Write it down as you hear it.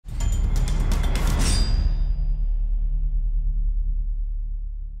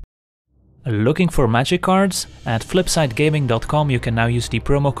Looking for magic cards? At flipsidegaming.com you can now use the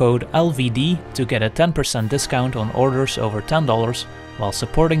promo code LVD to get a 10% discount on orders over $10 while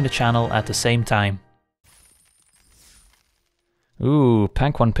supporting the channel at the same time. Ooh,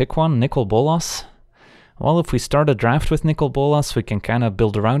 pack one, pick one, Nicol Bolas. Well, if we start a draft with Nicol Bolas, we can kind of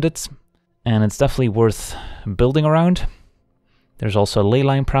build around it, and it's definitely worth building around. There's also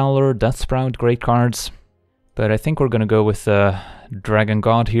Leyline Prowler, Death Sprout, great cards, but I think we're gonna go with Dragon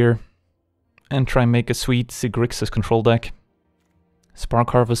God here and try and make a sweet Grixis control deck.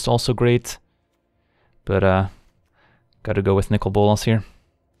 Spark Harvest also great, but gotta go with Nicol Bolas here.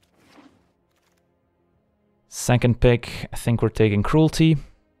 Second pick, I think we're taking Cruelty.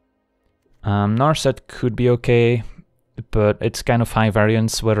 Narset could be okay, but it's kind of high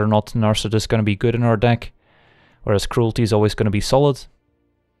variance whether or not Narset is going to be good in our deck, whereas Cruelty is always going to be solid.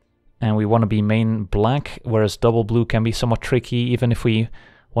 And we want to be main black, whereas double blue can be somewhat tricky, even if we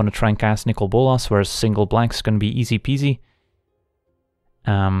want to try and cast Nicol Bolas, whereas single black is going to be easy peasy.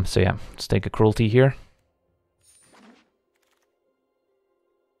 So yeah, let's take a Cruelty here.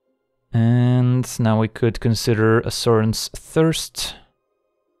 And now we could consider Asuran's Thirst.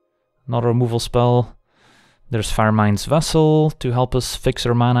 Another removal spell. There's Firemind's Vessel to help us fix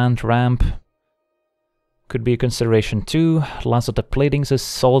our mana and ramp. Could be a consideration too. Lazo the Platings is a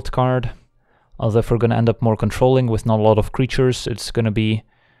solid card. Although if we're going to end up more controlling with not a lot of creatures, it's going to be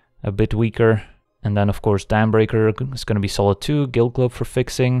a bit weaker. And then of course Dammbreaker is going to be solid too. Guild Globe for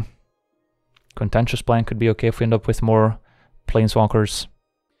fixing. Contentious Plan could be okay if we end up with more Planeswalkers.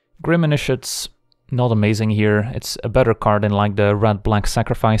 Grim Initiate's not amazing here. It's a better card in like the red-black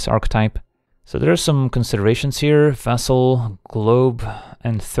sacrifice archetype. So there are some considerations here. Vessel, Globe,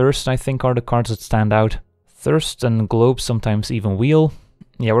 and Thirst I think are the cards that stand out. Thirst and Globe sometimes even wheel.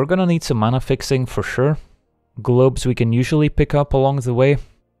 Yeah, we're gonna need some mana fixing for sure. Globes we can usually pick up along the way.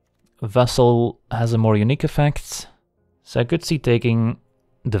 Vessel has a more unique effect. So I could see taking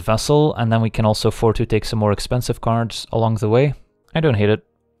the Vessel, and then we can also afford to take some more expensive cards along the way. I don't hate it.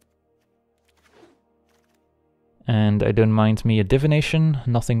 And I don't mind me a Divination,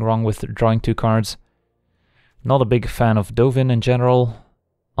 nothing wrong with drawing two cards. Not a big fan of Dovin in general,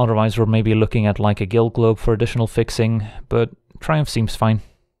 otherwise we're maybe looking at like a Guild Globe for additional fixing, but Triumph seems fine.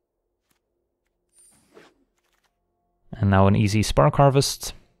 And now an easy Spark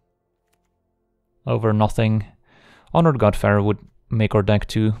Harvest. Over nothing. Honored Godfarer would make our deck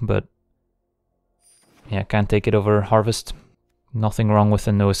too, but yeah, can't take it over Harvest. Nothing wrong with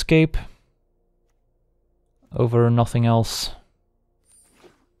a No Escape. Over nothing else.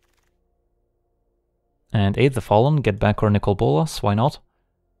 And Aid the Fallen, get back our Nicol Bolas, why not?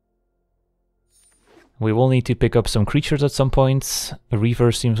 We will need to pick up some creatures at some point. A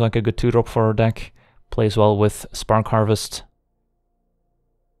Reaver seems like a good 2-drop for our deck. Plays well with Spark Harvest.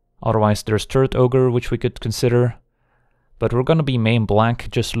 Otherwise there's Turret Ogre, which we could consider. But we're gonna be main black,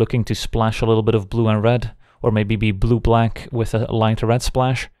 just looking to splash a little bit of blue and red. Or maybe be blue-black with a lighter red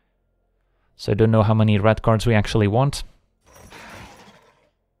splash. So I don't know how many red cards we actually want.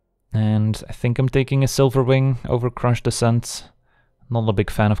 And I think I'm taking a Silver Wing over Crush Descent. Not a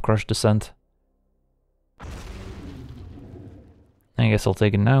big fan of Crush Descent. I guess I'll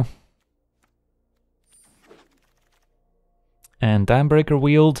take it now. And Dammbreaker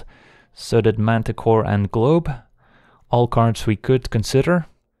wheeled, so did Manticore and Globe. All cards we could consider.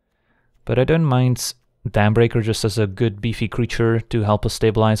 But I don't mind Dammbreaker just as a good beefy creature to help us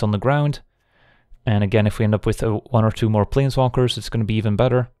stabilize on the ground. And again, if we end up with one or two more Planeswalkers, it's going to be even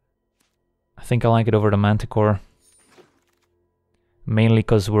better. I think I like it over the Manticore. Mainly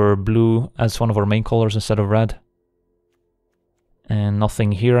because we're blue as one of our main colors instead of red. And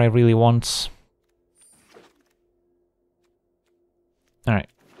nothing here I really want.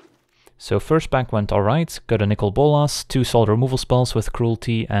 Alright. So first pack went alright. Got a Nicol Bolas, 2 solid removal spells with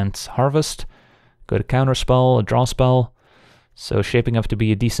Cruelty and Harvest. Got a counter spell, a draw spell. So shaping up to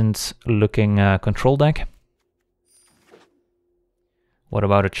be a decent looking control deck. What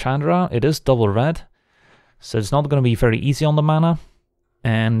about a Chandra? It is double red, so it's not going to be very easy on the mana.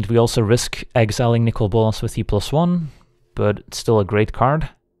 And we also risk exiling Nicol Bolas with E+1, but it's still a great card.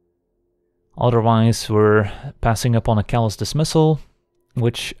 Otherwise we're passing up on a Callous Dismissal,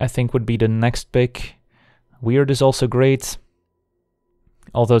 which I think would be the next pick. Weird is also great.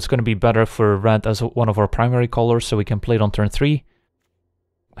 Although it's going to be better for red as one of our primary colors, so we can play it on turn 3.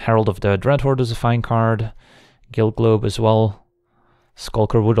 Herald of the Dreadhorde is a fine card. Guild Globe as well.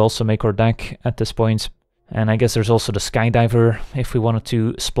 Skulker would also make our deck at this point. And I guess there's also the Skydiver if we wanted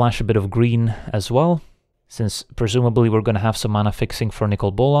to splash a bit of green as well. Since presumably we're going to have some mana fixing for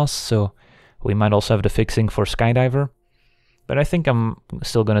Nicol Bolas, so we might also have the fixing for Skydiver. But I think I'm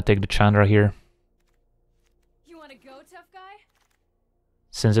still gonna take the Chandra here. You wanna go, tough guy?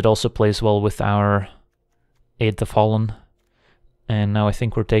 Since it also plays well with our Aid the Fallen. And now I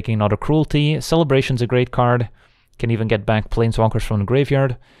think we're taking another Cruelty. Celebration's a great card. Can even get back Planeswalkers from the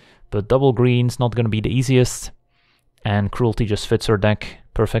graveyard. But double green's not gonna be the easiest. And Cruelty just fits our deck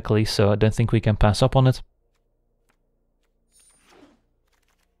perfectly, so I don't think we can pass up on it.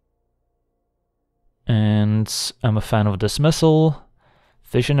 And I'm a fan of Dismissal.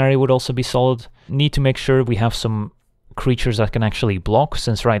 Visionary would also be solid. Need to make sure we have some creatures that can actually block,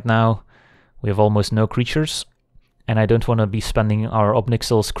 since right now we have almost no creatures. And I don't want to be spending our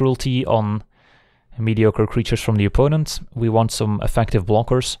Obnixial's Cruelty on mediocre creatures from the opponent. We want some effective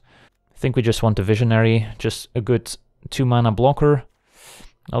blockers. I think we just want the Visionary, just a good 2-mana blocker.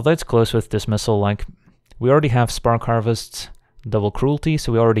 Although it's close with Dismissal, like, we already have Spark Harvest, double Cruelty,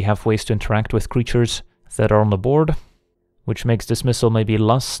 so we already have ways to interact with creatures that are on the board, which makes Dismissal maybe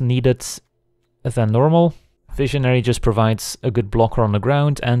less needed than normal. Visionary just provides a good blocker on the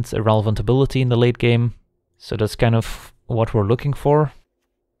ground and a relevant ability in the late game, so that's kind of what we're looking for.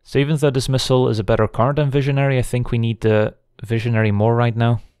 So even though Dismissal is a better card than Visionary, I think we need the Visionary more right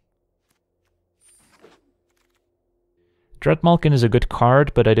now. Dreadmalkin is a good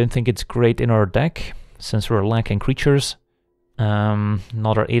card, but I don't think it's great in our deck, since we're lacking creatures.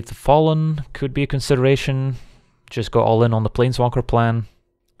 Another Aid the Fallen could be a consideration. Just go all in on the Planeswalker plan.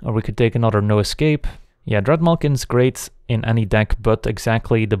 Or we could take another No Escape. Yeah, Dreadmalkin's great in any deck, but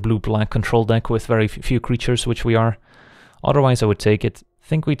exactly the blue-black control deck with very few creatures, which we are. Otherwise, I would take it. I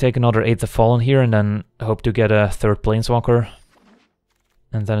think we take another Aid the Fallen here and then hope to get a third Planeswalker.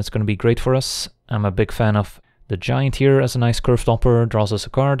 And then it's going to be great for us. I'm a big fan of the Giant here as a nice curve topper, draws us a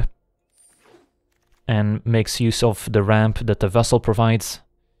card. And makes use of the ramp that the Vessel provides.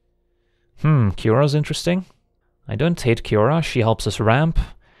 Kiora's interesting. I don't hate Kiora, she helps us ramp.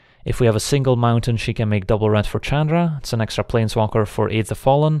 If we have a single mountain, she can make double red for Chandra. It's an extra Planeswalker for Aid the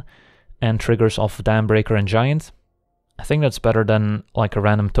Fallen, and triggers off Dambreaker and Giant. I think that's better than like a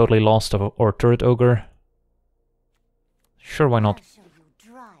random Totally Lost or Turret Ogre. Sure, why not?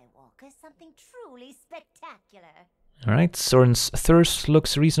 Alright, Sorin's Thirst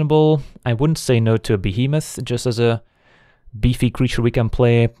looks reasonable. I wouldn't say no to a Behemoth, just as a beefy creature we can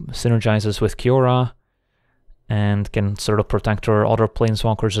play, synergizes with Kiora, and can sort of protect our other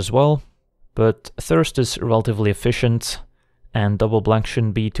Planeswalkers as well. But Thirst is relatively efficient, and double black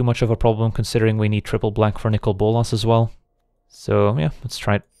shouldn't be too much of a problem considering we need triple black for Nicol Bolas as well. So yeah, let's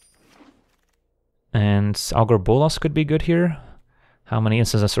try it. And Augur Bolas could be good here. How many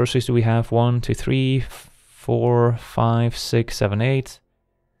instants and sorceries do we have? 1, 2, 3, 4, 5, 6, 7, 8.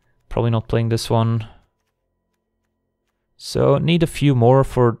 Probably not playing this one. So need a few more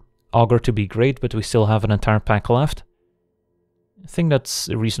for Augur to be great, but we still have an entire pack left. I think that's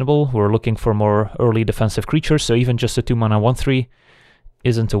reasonable. We're looking for more early defensive creatures, so even just a 2-mana 1/3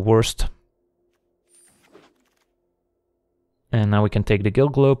 isn't the worst. And now we can take the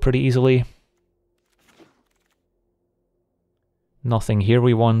Guildglow pretty easily. Nothing here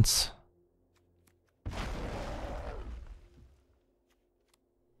we want.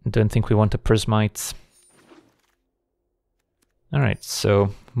 Don't think we want a Prismite. Alright,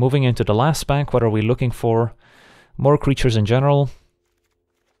 so moving into the last pack, what are we looking for? More creatures in general.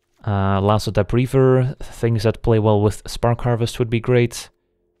 Lazotep Reaver, things that play well with Spark Harvest would be great.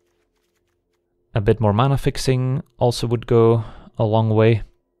 A bit more mana fixing also would go a long way.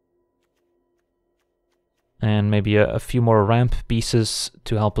 And maybe a few more ramp pieces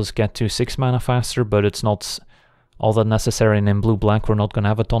to help us get to 6 mana faster, but it's not all that necessary, and in blue-black we're not going to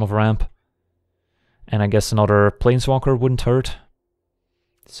have a ton of ramp. And I guess another Planeswalker wouldn't hurt.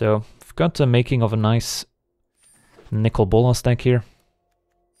 So, I've got the making of a nice Nicol Bolas deck here.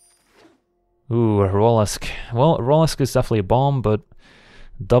 Ooh, Rolask. Well, Rolask is definitely a bomb, but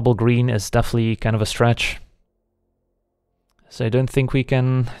double green is definitely kind of a stretch. So I don't think we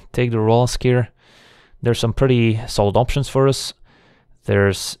can take the Rolask here. There's some pretty solid options for us.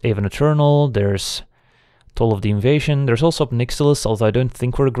 There's Aven Eternal, there's Toll of the Invasion, there's also Obnixilis, although I don't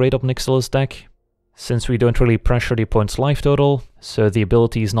think we're a great Obnixilis deck, since we don't really pressure the opponent's life total, so the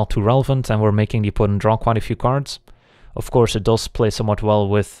ability is not too relevant and we're making the opponent draw quite a few cards. Of course, it does play somewhat well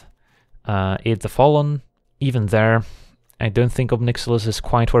with Aid the Fallen. Even there, I don't think Obnixilis is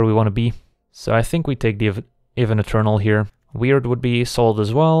quite where we want to be, so I think we take the Aven Eternal here. Weird would be solid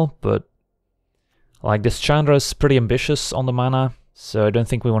as well, but like this Chandra is pretty ambitious on the mana, so I don't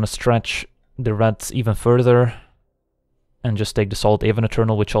think we want to stretch the red even further and just take the solid Aven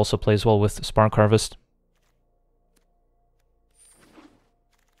Eternal, which also plays well with Spark Harvest.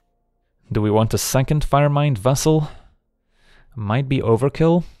 Do we want a second Firemind Vessel? might be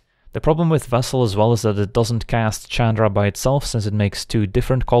overkill. The problem with Vessel as well is that it doesn't cast Chandra by itself since it makes 2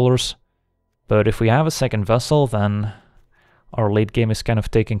 different colors. But if we have a second Vessel, then our late game is kind of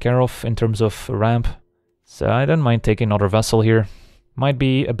taken care of in terms of ramp. So I don't mind taking another Vessel here. Might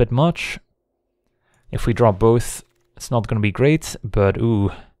be a bit much. If we drop both, it's not going to be great, but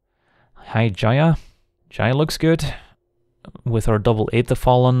ooh. Hi Jaya. Jaya looks good. With our double 8 the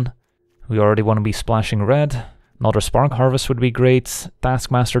Fallen, we already want to be splashing red. Another Spark Harvest would be great.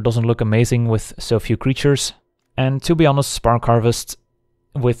 Taskmaster doesn't look amazing with so few creatures. And to be honest, Spark Harvest,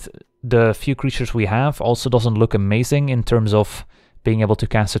 with the few creatures we have, also doesn't look amazing in terms of being able to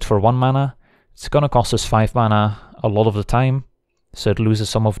cast it for 1 mana. It's gonna cost us 5 mana a lot of the time, so it loses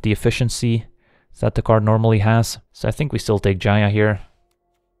some of the efficiency that the card normally has. So I think we still take Jaya here.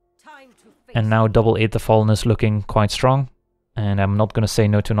 And now double 8 the Fallen is looking quite strong. And I'm not gonna say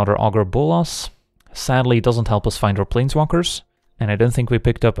no to another Augur Bolas. Sadly, it doesn't help us find our Planeswalkers. And I don't think we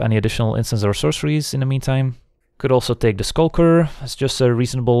picked up any additional instants or sorceries in the meantime. Could also take the Skulker. It's just a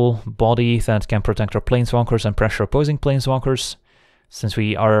reasonable body that can protect our Planeswalkers and pressure opposing Planeswalkers, since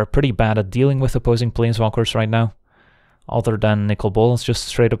we are pretty bad at dealing with opposing Planeswalkers right now, other than Nicol Bolas just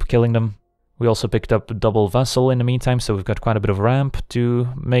straight up killing them. We also picked up double Vessel in the meantime, so we've got quite a bit of ramp to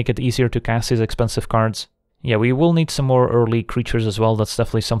make it easier to cast these expensive cards. Yeah, we will need some more early creatures as well. That's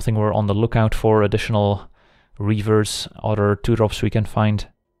definitely something we're on the lookout for. Additional Reavers, other 2-drops we can find.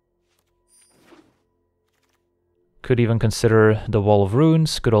 Could even consider the Wall of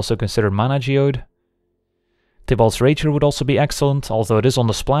Runes, could also consider Mana Geode. Tibalt's Rager would also be excellent, although it is on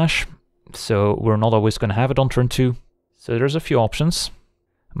the splash, so we're not always going to have it on turn 2. So there's a few options.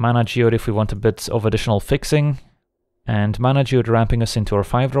 Mana Geode if we want a bit of additional fixing, and Mana Geode ramping us into our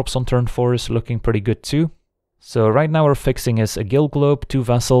 5-drops on turn 4 is looking pretty good too. So right now our fixing is a Guild Globe, 2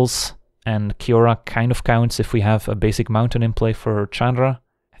 Vessels, and Kiora kind of counts if we have a basic mountain in play for Chandra.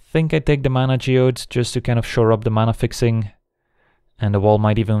 I think I take the Mana Geode just to kind of shore up the mana fixing, and the wall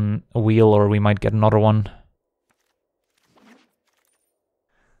might even wheel or we might get another one.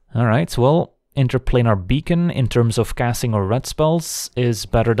 Alright, well, Interplanar Beacon in terms of casting our red spells is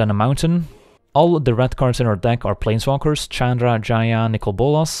better than a mountain. All the red cards in our deck are Planeswalkers, Chandra, Jaya, Nicol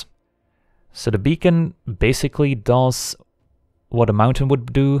Bolas. So the Beacon basically does what a mountain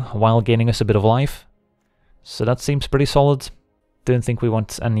would do while gaining us a bit of life. So that seems pretty solid. Don't think we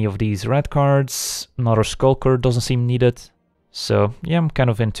want any of these red cards. Another Skulker doesn't seem needed. So yeah, I'm kind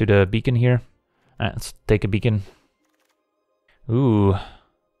of into the Beacon here. Let's take a Beacon. Ooh.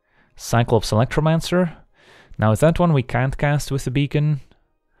 Cyclops Electromancer. Now that one we can't cast with the Beacon,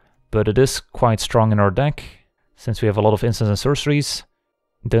 but it is quite strong in our deck, since we have a lot of instants and sorceries.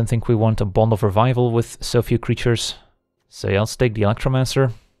 Don't think we want a Bond of Revival with so few creatures. So yeah, let's take the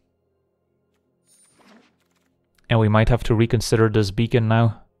Electromancer. And we might have to reconsider this Beacon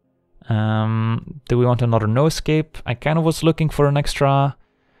now. Do we want another No Escape? I kind of was looking for an extra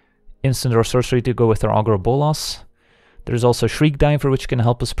instant or sorcery to go with our Augur Bolas. There's also Shriek Diver, which can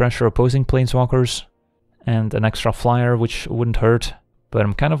help us pressure opposing Planeswalkers, and an extra flyer, which wouldn't hurt. But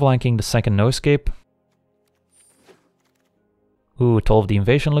I'm kind of liking the second No Escape. Ooh, Toll of the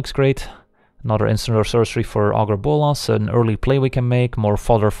Invasion looks great. Another instant or sorcery for Augur Bolas, an early play we can make, more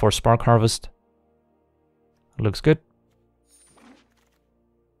fodder for Spark Harvest. Looks good.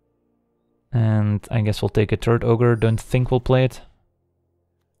 And I guess we'll take a third Ogre, don't think we'll play it.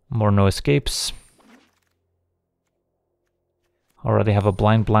 More No Escapes. Already have a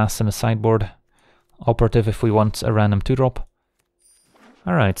Blind Blast in the sideboard. Operative if we want a random 2-drop.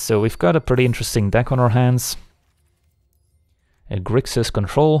 Alright, so we've got a pretty interesting deck on our hands. A Grixis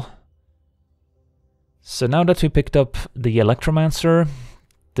Control. So now that we picked up the Electromancer,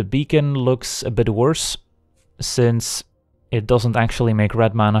 the Beacon looks a bit worse, since it doesn't actually make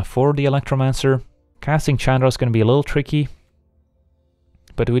red mana for the Electromancer. Casting Chandra is going to be a little tricky.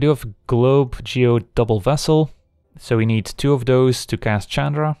 But we do have Globe, Geode, Double Vessel. So we need 2 of those to cast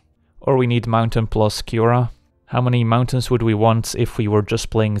Chandra, or we need Mountain plus Kiora. How many mountains would we want if we were just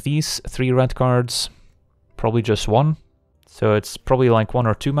playing these 3 red cards? Probably just 1. So it's probably like 1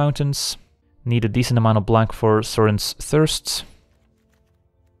 or 2 mountains. Need a decent amount of black for Sorin's Thirsts.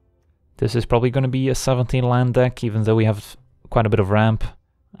 This is probably going to be a 17 land deck, even though we have quite a bit of ramp.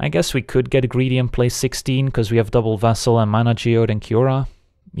 I guess we could get greedy and play 16, because we have Double Vessel and Mana Geode and Kiora.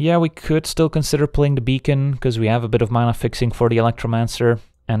 Yeah, we could still consider playing the Beacon, because we have a bit of mana fixing for the Electromancer,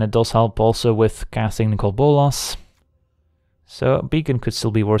 and it does help also with casting Nicol Bolas. So Beacon could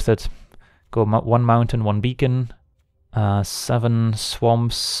still be worth it. Go 1 mountain, 1 Beacon, 7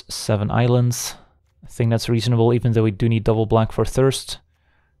 swamps, 7 islands. I think that's reasonable, even though we do need double black for Thirst.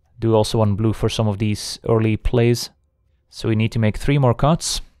 Do also want blue for some of these early plays. So we need to make 3 more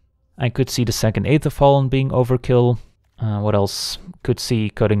cuts. I could see the second Eighth of Fallen being overkill. What else? Could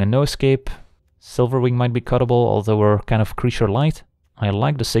see cutting a no escape. Silverwing might be cuttable, although we're kind of creature light. I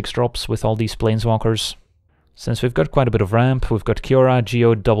like the 6 drops with all these planeswalkers. Since we've got quite a bit of ramp, we've got Kiora,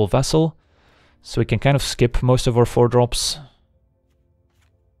 Geode, Double Vessel. So we can kind of skip most of our 4 drops.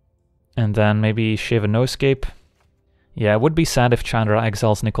 And then maybe shave a no escape. Yeah, it would be sad if Chandra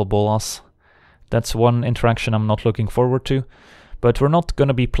exiles Nicol Bolas. That's one interaction I'm not looking forward to. But we're not going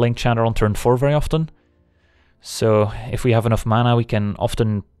to be playing Chandra on turn 4 very often. So if we have enough mana, we can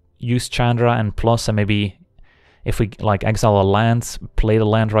often use Chandra and plus, and maybe if we like exile a land, play the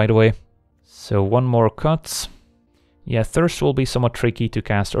land right away. So 1 more cut. Yeah, Thirst will be somewhat tricky to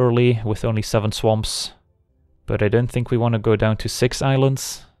cast early with only 7 swamps. But I don't think we want to go down to 6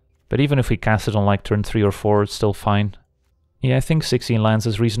 islands. But even if we cast it on like turn 3 or 4, it's still fine. Yeah, I think 16 lands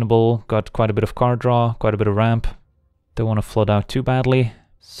is reasonable. Got quite a bit of card draw, quite a bit of ramp. Don't want to flood out too badly.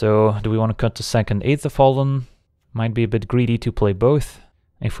 So do we want to cut the second Eighth of Fallen? Might be a bit greedy to play both.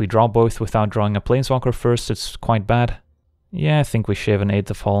 If we draw both without drawing a Planeswalker first, it's quite bad. Yeah, I think we shave an Eighth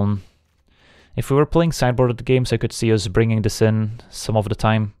of Fallen. If we were playing sideboarded games, I could see us bringing this in some of the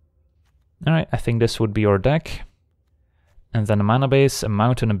time. Alright, I think this would be our deck. And then a mana base, a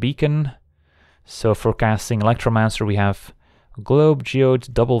mountain, a beacon. So for casting Electromancer, we have Globe,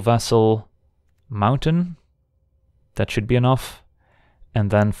 Geode, Double Vessel, Mountain. That should be enough. And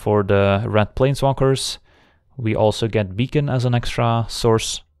then for the red Planeswalkers, we also get Beacon as an extra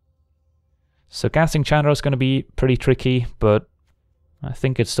source. So casting Chandra is going to be pretty tricky, but I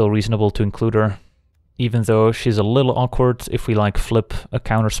think it's still reasonable to include her. Even though she's a little awkward if we like flip a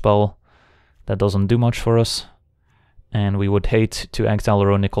counterspell that doesn't do much for us. And we would hate to exile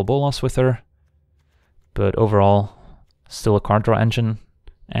our own Nicol Bolas with her. But overall, still a card draw engine.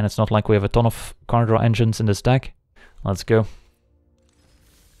 And it's not like we have a ton of card draw engines in this deck. Let's go.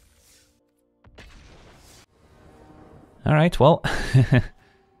 Alright, well,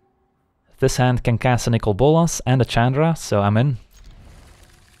 this hand can cast a Nicol Bolas and a Chandra, so I'm in.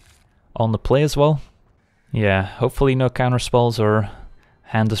 On the play as well. Yeah, hopefully no counter spells or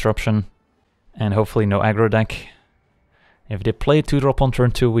hand disruption, and hopefully no aggro deck. If they play 2-drop on turn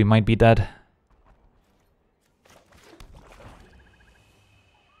 2, we might be dead.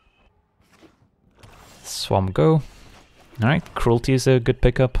 Swamp go. Alright, Cruelty is a good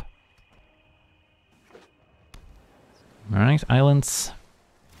pickup. Alright, islands.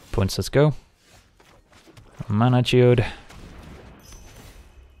 Points, let's go. Mana Geode.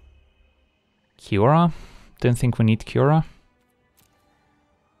 Kiora. Don't think we need Kiora.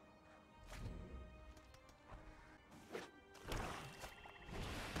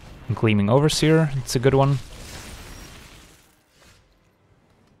 Gleaming Overseer, it's a good one.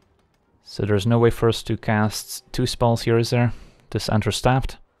 So there's no way for us to cast 2 spells here, is there? This enters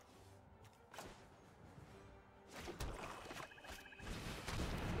tapped.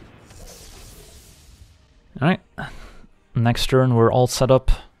 Alright, next turn we're all set up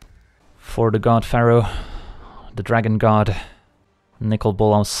for the God Pharaoh, the Dragon God, Nicol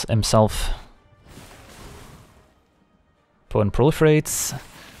Bolas himself. Opponent proliferates,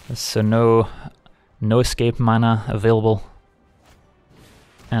 so no escape mana available.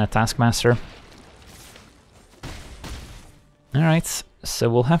 And a Taskmaster. Alright, so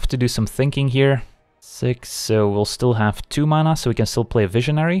we'll have to do some thinking here. 6, so we'll still have 2 mana, so we can still play a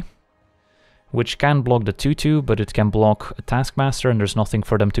Visionary. Which can block the 2/2, but it can block a Taskmaster and there's nothing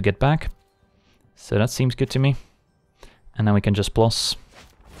for them to get back. So that seems good to me. And then we can just plus.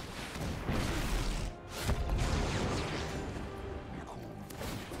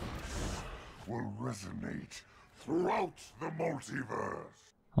 Will resonate throughout the multiverse.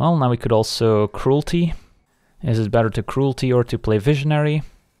 Well, now we could also Cruelty. Is it better to Cruelty or to play Visionary?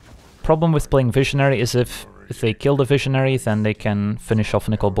 Problem with playing Visionary is if they kill the Visionary, then they can finish off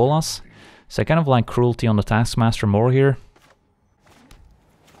Nicol Bolas. So I kind of like Cruelty on the Taskmaster more here.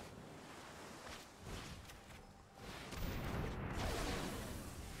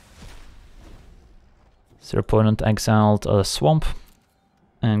 So their opponent exiled a Swamp.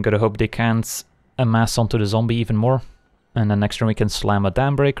 And gotta hope they can't amass onto the zombie even more. And then next turn we can slam a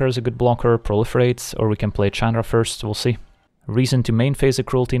Dambreaker as a good blocker, proliferate, or we can play Chandra first, we'll see. Reason to main phase a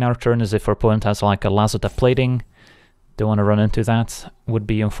Cruelty in our turn is if our opponent has like a Lazotep Plating. Don't want to run into that, would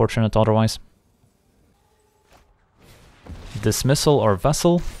be unfortunate otherwise. Dismissal or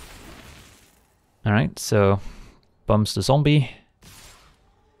Vessel. Alright, so bumps the zombie.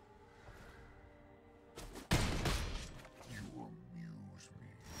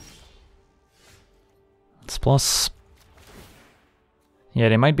 It's plus. Yeah,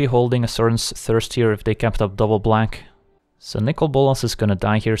 they might be holding a Sorin's Thirst here if they kept up double black. So Nicol Bolas is gonna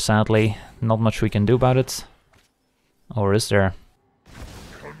die here, sadly. Not much we can do about it. Or is there?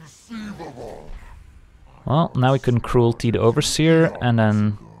 Well, now we can Cruelty the Overseer and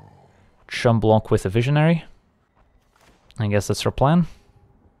then chum block with a Visionary. I guess that's our plan.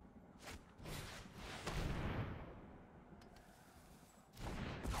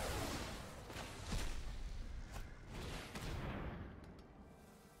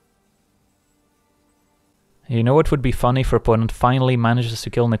 You know what would be funny if our opponent finally manages to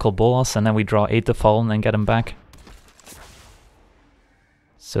kill Nicol Bolas and then we draw 8 to Fallen and get him back.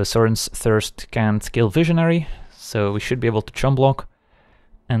 So Sorin's Thirst can't kill Visionary, so we should be able to chum block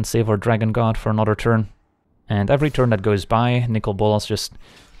and save our Dragon God for another turn. And every turn that goes by, Nicol Bolas just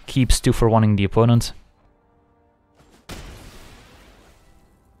keeps 2-for-1ing the opponent.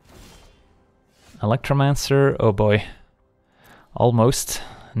 Electromancer, oh boy. Almost.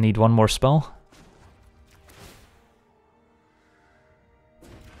 Need one more spell.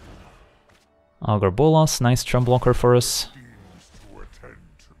 Augur Bolas, nice chum blocker for us.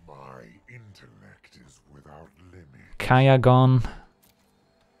 Kaya gone.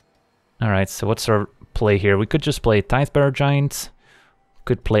 Alright, so what's our play here? We could just play Tidebearer Giant.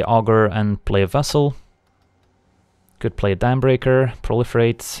 Could play Augur and play a Vessel. Could play a Dambreaker,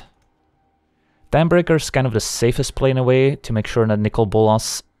 Proliferate. Dambreaker is kind of the safest play in a way to make sure that Nicol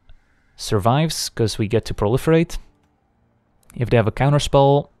Bolas survives, because we get to Proliferate. If they have a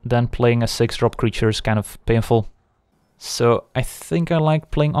counterspell, then playing a 6-drop creature is kind of painful. So I think I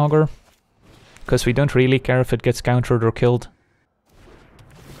like playing Augur, because we don't really care if it gets countered or killed.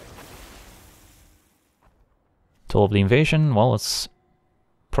 Toll of the Invasion, well, it's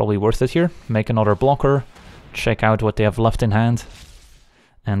probably worth it here. Make another blocker, check out what they have left in hand.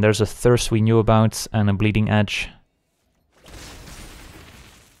 And there's a Thirst we knew about and a Bleeding Edge.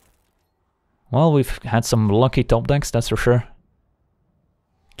 Well, we've had some lucky top decks, that's for sure.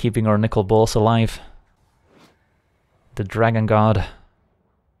 Keeping our Nicol Bolas alive. The Dragon God.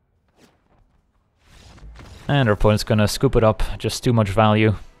 And our opponent's gonna scoop it up, just too much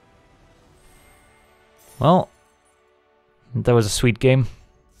value. Well, that was a sweet game.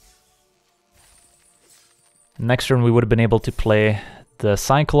 Next turn we would have been able to play the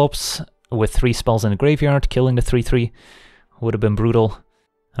Cyclops with 3 spells in the graveyard, killing the 3/3. Would have been brutal.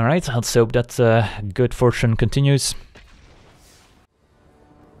 Alright, let's hope that good fortune continues.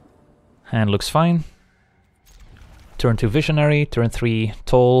 Hand looks fine. Turn 2 Visionary, turn 3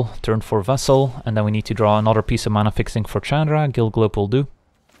 Toll, turn 4 Vessel, and then we need to draw another piece of mana fixing for Chandra. Guild Globe will do.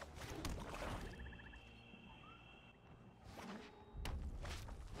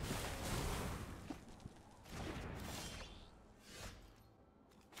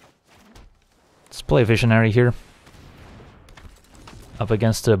 Let's play Visionary here. Up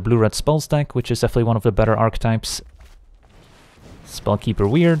against the blue-red spells deck, which is definitely one of the better archetypes. Spellkeeper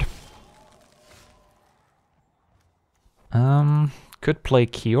weird. Could play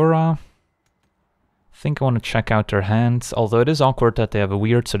Kiora. I think I want to check out their hands, although it is awkward that they have a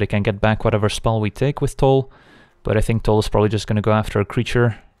weird, so they can get back whatever spell we take with Toll. But I think Toll is probably just going to go after a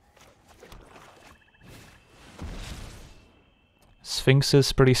creature. Sphinx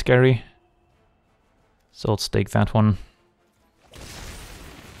is pretty scary, so let's take that one.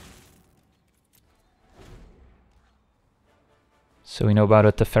 So we know about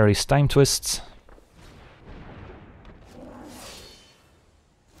it, the Fairy's Time Twists.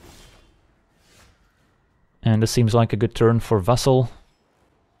 And this seems like a good turn for Vessel.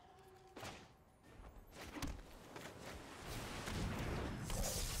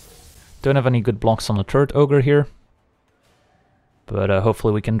 Don't have any good blocks on the third Ogre here. But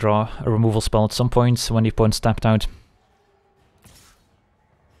hopefully we can draw a removal spell at some point when the opponent's tapped out.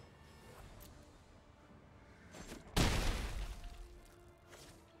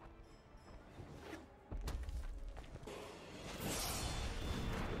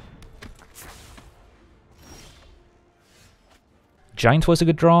 Giant was a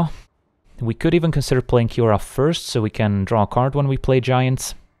good draw. We could even consider playing Kiora first, so we can draw a card when we play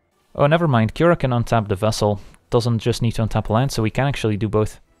Giant. Oh, never mind, Kiora can untap the Vessel. Doesn't just need to untap a land, so we can actually do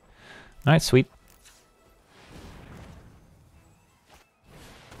both. Alright, sweet.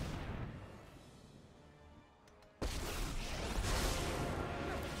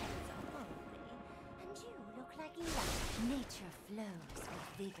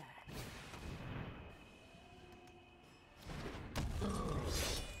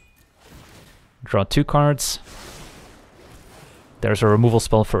 Draw 2 cards. There's a removal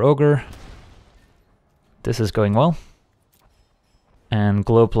spell for Ogre. This is going well. And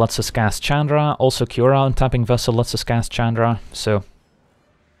Globe lets us cast Chandra. Also Kiora untapping Vessel lets us cast Chandra. So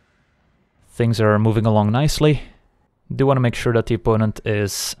things are moving along nicely. Do want to make sure that the opponent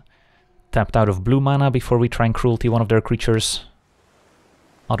is tapped out of blue mana before we try and cruelty one of their creatures.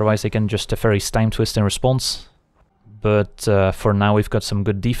 Otherwise they can just Teferi's Time Twist in response. But for now we've got some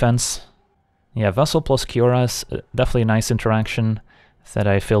good defense. Yeah, Vessel plus Kiora is definitely a nice interaction that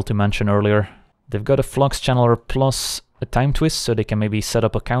I failed to mention earlier. They've got a Flux Channeler plus a Time Twist, so they can maybe set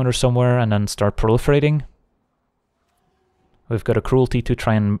up a counter somewhere and then start proliferating. We've got a Cruelty to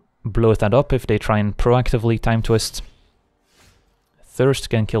try and blow that up if they try and proactively Time Twist. Thirst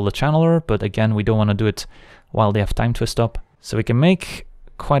can kill the Channeler, but again we don't want to do it while they have Time Twist up. So we can make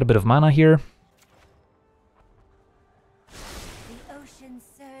quite a bit of mana here. The ocean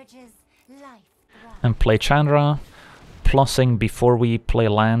surges, life thrives. And play Chandra, plussing before we play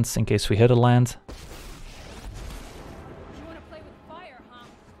lands in case we hit a land. You wanna play with fire, huh?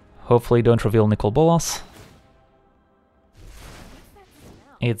 Hopefully don't reveal Nicol Bolas. What's that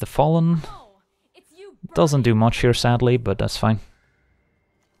smell? Aid the Fallen. Oh, it's you. Doesn't do much here sadly, but that's fine.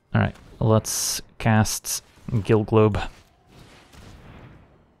 Alright, let's cast Guild Globe.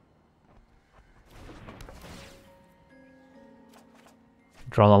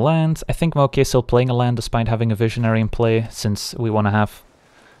 Draw the land. I think I'm okay still playing a land despite having a Visionary in play, since we want to have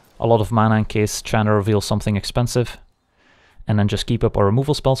a lot of mana in case Chandra reveals something expensive. And then just keep up our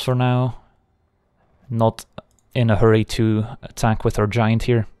removal spells for now. Not in a hurry to attack with our Giant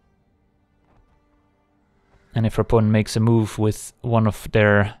here. And if our opponent makes a move with one of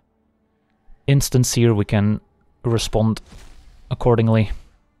their instants here, we can respond accordingly.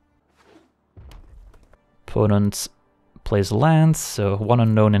 Opponent plays land, so one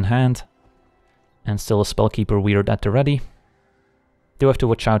unknown in hand, and still a Spellkeeper Weird at the ready. Do have to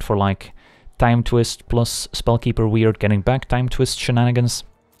watch out for like Time Twist plus Spellkeeper Weird getting back Time Twist shenanigans.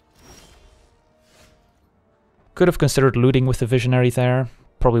 Could have considered looting with the Visionary there,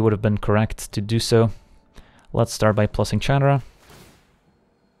 probably would have been correct to do so. Let's start by plussing Chandra.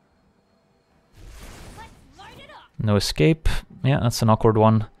 No escape. Yeah, that's an awkward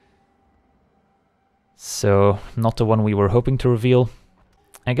one. So, not the one we were hoping to reveal.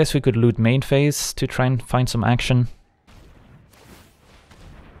 I guess we could loot main phase to try and find some action.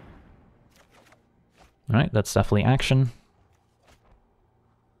 Alright, that's definitely action.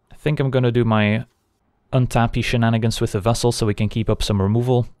 I think I'm gonna do my untappy shenanigans with the Vessel so we can keep up some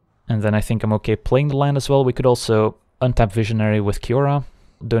removal. And then I think I'm okay playing the land as well. We could also untap Visionary with Kiora.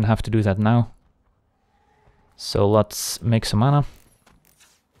 Don't have to do that now. So let's make some mana.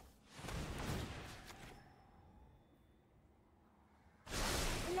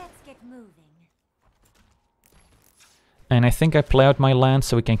 Let's get moving. And I think I play out my land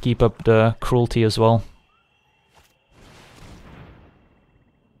so we can keep up the cruelty as well.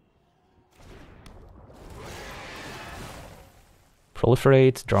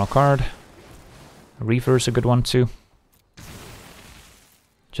 Proliferate, draw a card. Reaver's a good one too.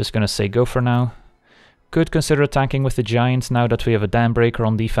 Just gonna say go for now. Could consider attacking with the Giants now that we have a Dam Breaker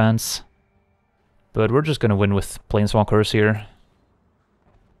on defense. But we're just gonna win with Planeswalkers here.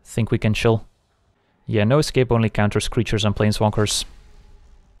 Think we can chill. Yeah, no escape only counters creatures and Planeswalkers.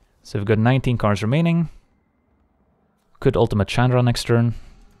 So we've got 19 cards remaining. Could ultimate Chandra next turn.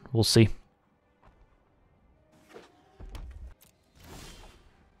 We'll see.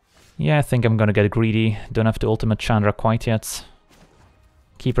 Yeah, I think I'm gonna get greedy. Don't have to ultimate Chandra quite yet.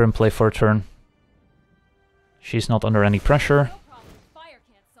 Keep her in play for a turn. She's not under any pressure. No problem fire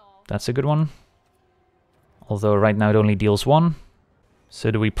can't solve. That's a good one. Although right now it only deals 1.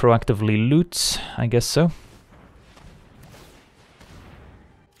 So do we proactively loot? I guess so.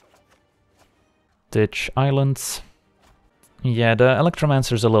 Ditch islands. Yeah, the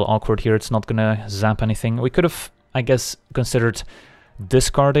Electromancer's a little awkward here. It's not gonna zap anything. We could have, I guess, considered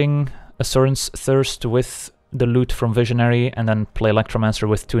discarding Assurance Thirst with the loot from Visionary and then play Electromancer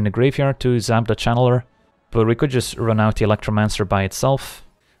with 2 in the graveyard to zap the Channeler. But we could just run out the Electromancer by itself.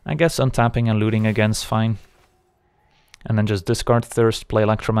 I guess untapping and looting again's fine. And then just discard Thirst, play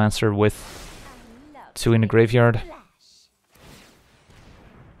Electromancer with 2 in the graveyard.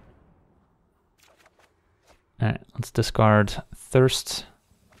 Alright, let's discard Thirst.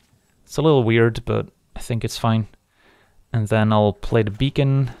 It's a little weird, but I think it's fine. And then I'll play the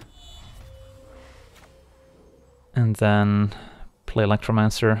Beacon. And then play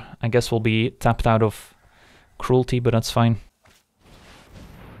Electromancer. I guess we'll be tapped out of Cruelty, but that's fine.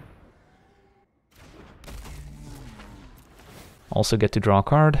 Also get to draw a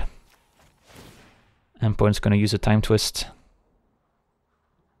card. And opponent's gonna use a Time Twist.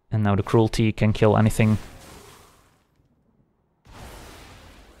 And now the Cruelty can kill anything.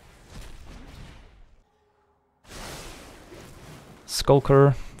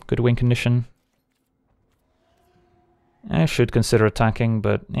 Skulker, good win condition. I should consider attacking,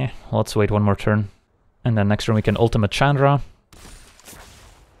 but let's wait one more turn. And then next turn we can ultimate Chandra.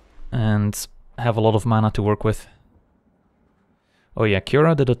 And have a lot of mana to work with. Oh yeah,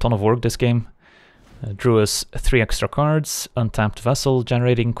 Kiora did a ton of work this game. Drew us 3 extra cards, untapped Vessel,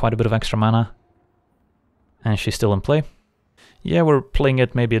 generating quite a bit of extra mana. And she's still in play. Yeah, we're playing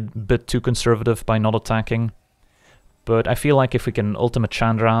it maybe a bit too conservative by not attacking. But I feel like if we can ultimate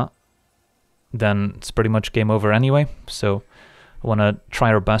Chandra, then it's pretty much game over anyway. So I want to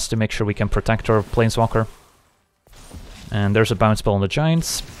try our best to make sure we can protect our Planeswalker. And there's a bounce spell on the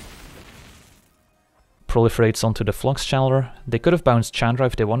Giants. Proliferates onto the Flux Channeler. They could have bounced Chandra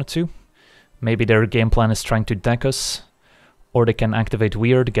if they wanted to. Maybe their game plan is trying to deck us. Or they can activate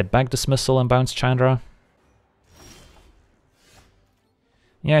Weird, get back Dismissal and bounce Chandra.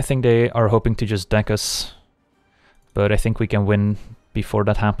 Yeah, I think they are hoping to just deck us. But I think we can win before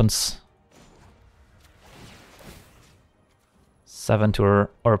that happens. 7 to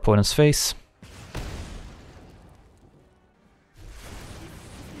our opponent's face.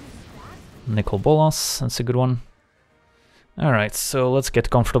 Nicol Bolas, that's a good one. Alright, so let's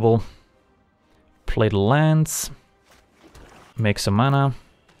get comfortable. Play the lands. Make some mana.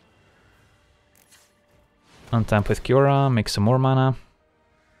 Untap with Kiora, make some more mana.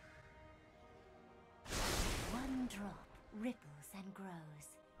 One drop ripples and grows.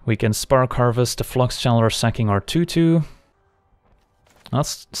 We can Spark Harvest the Flux Channeler, sacking our 2/2.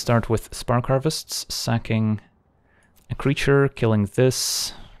 Let's start with Spark Harvests, sacking a creature, killing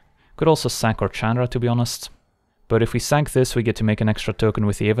this. Could also sack our Chandra, to be honest. But if we sack this, we get to make an extra token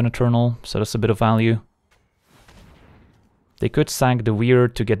with the Aven Eternal, so that's a bit of value. They could sack the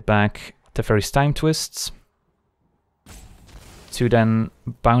Weird to get back Teferi's Time Twists. To then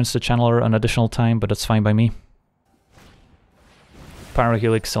bounce the Channeler an additional time, but that's fine by me.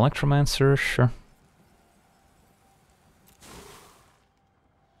 Parahelix Electromancer, sure.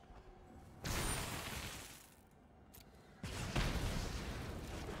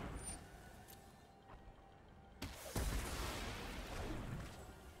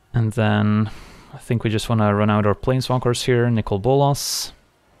 And then I think we just want to run out our Planeswalkers here. Nicol Bolas.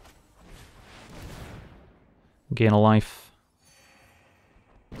 Gain a life.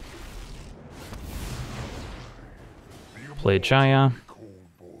 Play Jaya.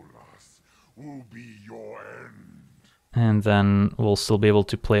 And then we'll still be able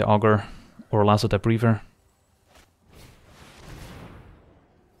to play Augur or Lazotep Reaver.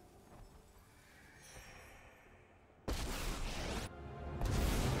 Control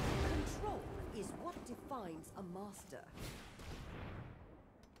is what defines a master.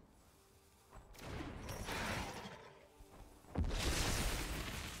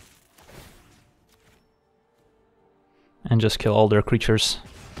 And just kill all their creatures.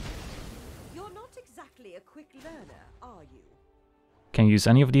 You're not exactly a quick learner, are you? Can use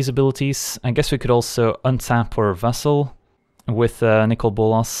any of these abilities. I guess we could also untap our Vessel with Nicol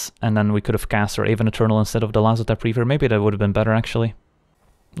Bolas, and then we could have cast our Aven Eternal instead of the Lazotep Reaver. Maybe that would have been better, actually.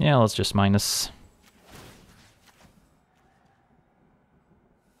 Yeah, let's just minus.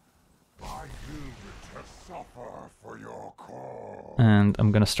 I live to suffer for your cause. And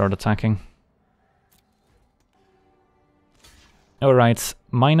I'm gonna start attacking. Alright,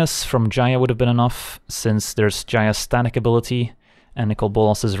 minus from Jaya would have been enough, since there's Jaya's static ability and Nicol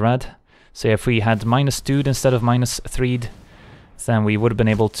Bolas is red. So if we had -2'd instead of -3'd, then we would have been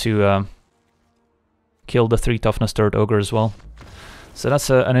able to kill the 3 toughness third ogre as well. So that's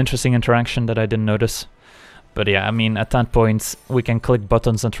an interesting interaction that I didn't notice. But yeah, I mean, at that point, we can click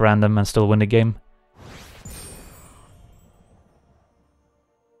buttons at random and still win the game.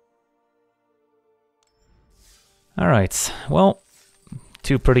 Alright, well,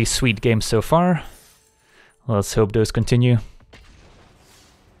 2 pretty sweet games so far. Let's hope those continue.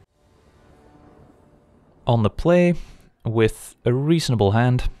 On the play, with a reasonable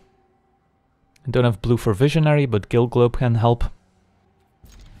hand. I don't have blue for Visionary, but Guild Globe can help.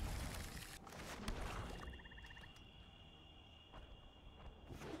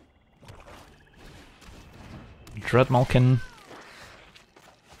 Dreadmalkin.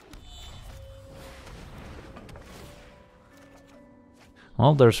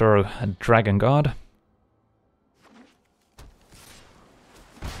 Well, there's our Dragon God.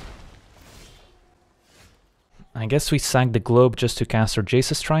 I guess we sack the Globe just to cast our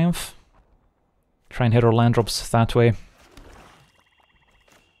Jace's Triumph. Try and hit our land drops that way.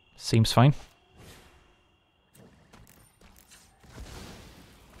 Seems fine.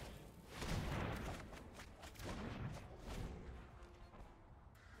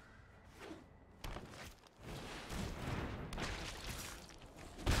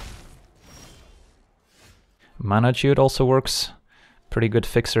 Mana Geode also works. Pretty good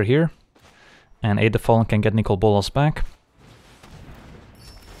fixer here. And Aid the Fallen can get Nicol Bolas back.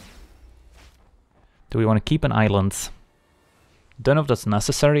 Do we want to keep an island? Don't know if that's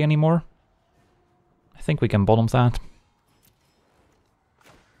necessary anymore. I think we can bottom that.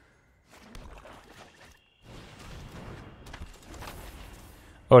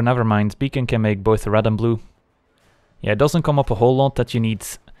 Oh, never mind. Beacon can make both red and blue. Yeah, it doesn't come up a whole lot that you need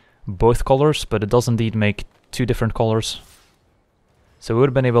both colors, but it does indeed make two different colors. So we would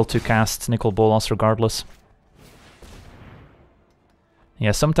have been able to cast Nicol Bolas regardless.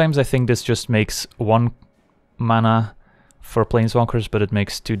 Yeah, sometimes I think this just makes one mana for Planeswalkers, but it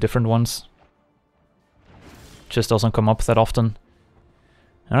makes two different ones. Just doesn't come up that often.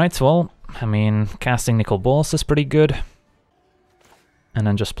 Alright, well, I mean, casting Nicol Bolas is pretty good. And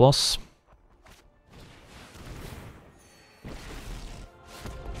then just plus.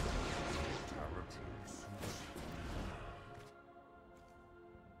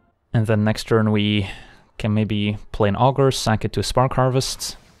 And then next turn we can maybe play an Augur, sack it to a Spark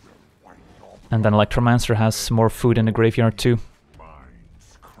Harvest. And then Electromancer has more food in the graveyard too.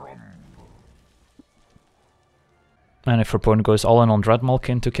 And if our opponent goes all in on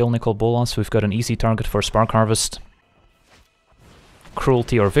Dreadmalkin to kill Nicol Bolas, we've got an easy target for Spark Harvest.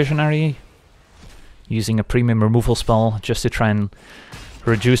 Cruelty or Visionary, using a premium removal spell just to try and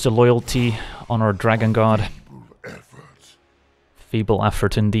reduce the loyalty on our Dragon God. Feeble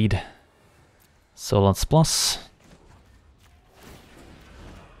effort indeed. So let's plus.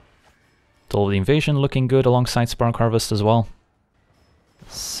 Toll of the Invasion looking good alongside Spark Harvest as well.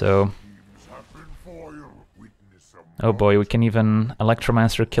 So... oh boy, we can even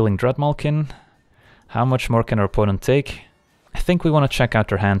Electromancer killing Dreadmalkin. How much more can our opponent take? I think we want to check out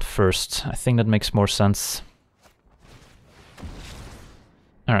their hand first. I think that makes more sense.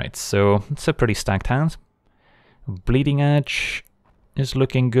 Alright, so it's a pretty stacked hand. Bleeding Edge is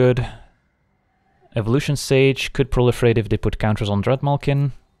looking good. Evolution Sage could proliferate if they put counters on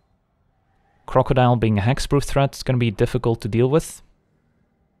Dreadmalkin. Crocodile being a hexproof threat is going to be difficult to deal with.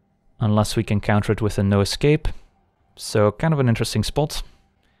 Unless we can counter it with a no escape. So kind of an interesting spot.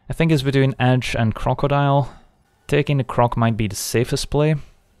 I think it's between Edge and Crocodile. Taking the Croc might be the safest play.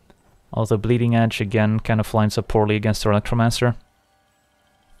 Although Bleeding Edge again kind of lines up poorly against our Electromancer.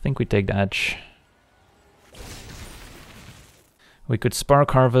 I think we take the Edge. We could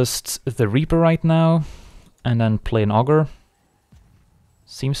Spark Harvest the Reaper right now, and then play an Augur.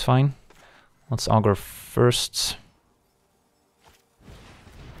 Seems fine. Let's Augur first.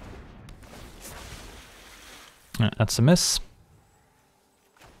 That's a miss.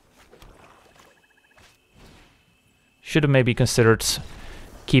 Should have maybe considered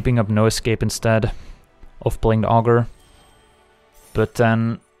keeping up no escape instead of playing the Augur. But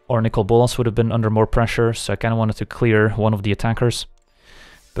then our Nicol Bolas would have been under more pressure, so I kind of wanted to clear one of the attackers.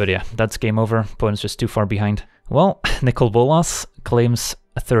 But yeah, that's game over. Opponent's just too far behind. Well, Nicol Bolas claims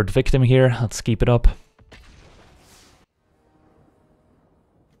a third victim here. Let's keep it up.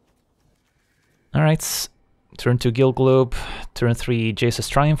 Alright, turn 2 Guild Globe, turn 3 Jace's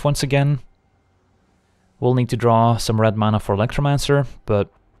Triumph once again. We'll need to draw some red mana for Electromancer, but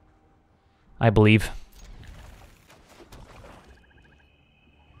I believe.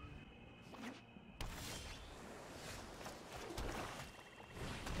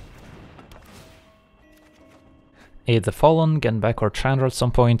 Aid the Fallen, getting back our Chandra at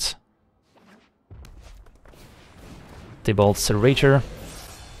some point. Thibault's Rager.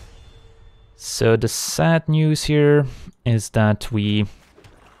 So the sad news here is that we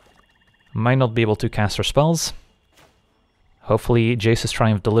might not be able to cast our spells. Hopefully Jace's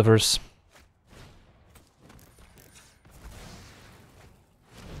Triumph delivers.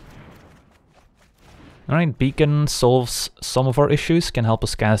 Alright, Beacon solves some of our issues, can help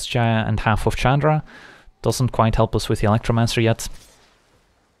us cast Jaya and half of Chandra. Doesn't quite help us with the Electromancer yet.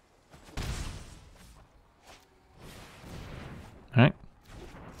 Alright.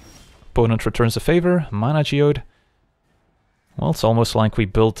 Opponent returns a favor, Mana Geode. Well, it's almost like we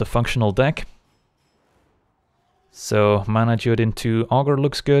built a functional deck. So, Mana Geode into Augur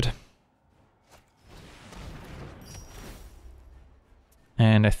looks good.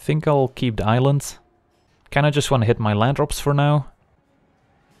 And I think I'll keep the island. Kinda just want to hit my land drops for now.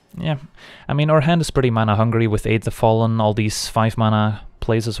 Yeah, I mean, our hand is pretty mana hungry with Aid the Fallen, all these 5 mana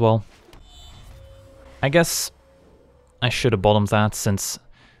plays as well. I guess I should have bottomed that since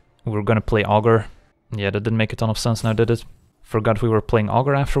we were gonna play Augur. Yeah, that didn't make a ton of sense now, did it? Forgot we were playing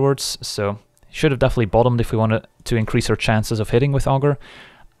Augur afterwards, so should have definitely bottomed if we wanted to increase our chances of hitting with Augur.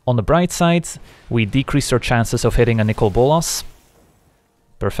 On the bright side, we decreased our chances of hitting a Nicol Bolas.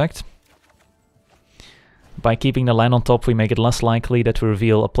 Perfect. By keeping the land on top, we make it less likely that we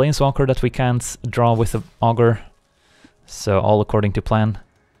reveal a Planeswalker that we can't draw with the Augur. So all according to plan.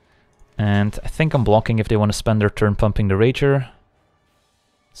 And I think I'm blocking if they want to spend their turn pumping the Rager.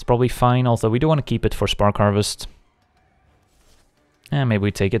 It's probably fine, although we do want to keep it for Spark Harvest. And maybe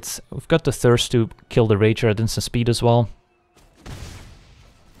we take it. We've got the Thirst to kill the Rager at instant speed as well.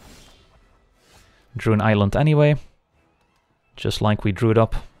 Drew an island anyway. Just like we drew it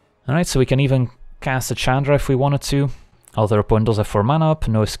up. Alright, so we can even cast a Chandra if we wanted to. Although our opponent does have 4 mana up,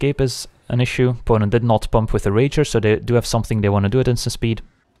 no escape is an issue. Opponent did not pump with the Rager, so they do have something they want to do at instant speed.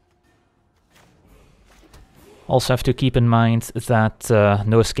 Also have to keep in mind that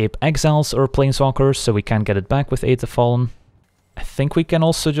no escape exiles or Planeswalkers, so we can't get it back with Aid the Fallen. I think we can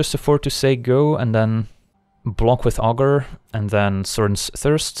also just afford to say go and then block with Augur and then Sorin's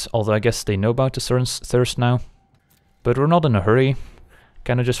Thirst, although I guess they know about the Sorin's Thirst now. But we're not in a hurry.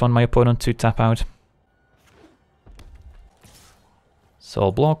 Kinda just want my opponent to tap out. So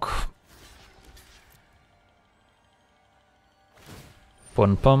I'll block.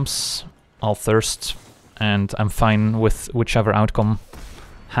 Opponent pumps, I'll Thirst, and I'm fine with whichever outcome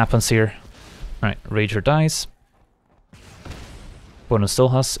happens here. Alright, Rager dies. Opponent still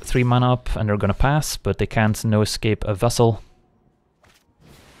has 3 mana up and they're gonna pass, but they can't no escape a Vessel.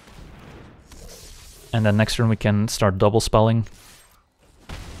 And then next turn we can start double spelling.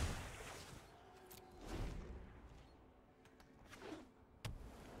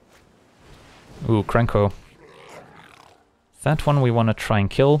 Ooh, Krenko. That one we want to try and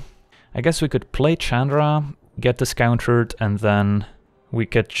kill. I guess we could play Chandra, get this countered, and then we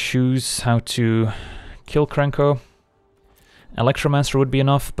could choose how to kill Krenko. Electromancer would be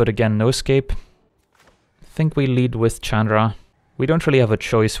enough, but again, no escape. I think we lead with Chandra. We don't really have a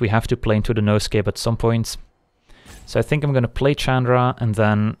choice, we have to play into the no escape at some point. So I think I'm going to play Chandra, and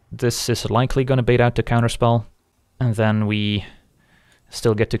then this is likely going to bait out the counterspell. And then we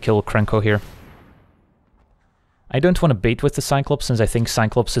still get to kill Krenko here. I don't want to bait with the Cyclops, since I think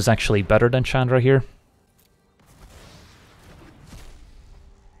Cyclops is actually better than Chandra here.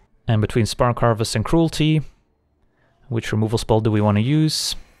 And between Spark Harvest and Cruelty, which removal spell do we want to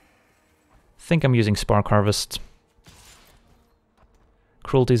use? I think I'm using Spark Harvest.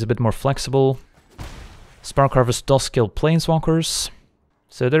 Cruelty is a bit more flexible. Spark Harvest does kill Planeswalkers,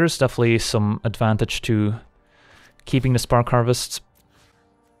 so there is definitely some advantage to keeping the Spark Harvest.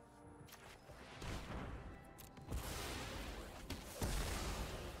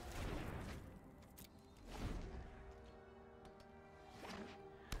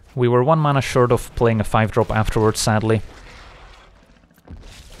 We were 1 mana short of playing a 5-drop afterwards, sadly.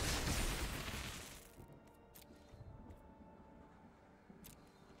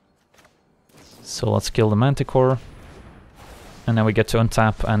 So let's kill the Manticore. And then we get to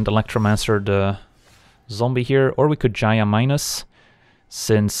untap and Electromancer the zombie here. Or we could Jaya minus,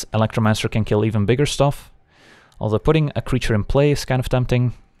 since Electromancer can kill even bigger stuff. Although putting a creature in play is kind of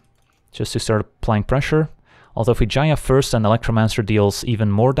tempting, just to start applying pressure. Although if we Jaya first, then Electromancer deals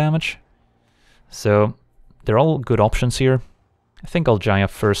even more damage. So they're all good options here. I think I'll Jaya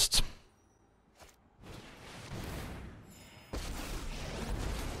first.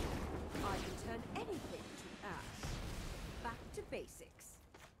 I can turn anything to ash. Back to basics.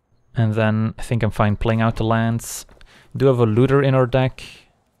 And then I think I'm fine playing out the lands. We do have a Looter in our deck,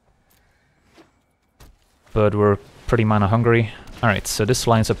 but we're pretty mana hungry. Alright, so this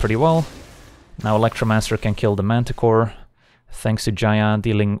lines up pretty well. Now Electromancer can kill the Manticore, thanks to Jaya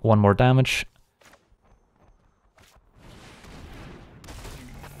dealing 1 more damage.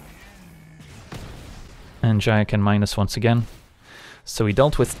 And Jaya can minus once again. So we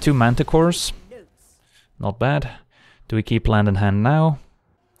dealt with 2 Manticores. Not bad. Do we keep land in hand now?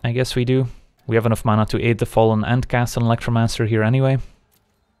 I guess we do. We have enough mana to Aid the Fallen and cast an Electromancer here anyway.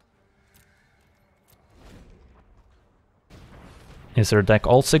 Is their deck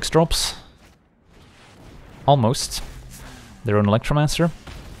all 6 drops? Almost. Their own Electromancer.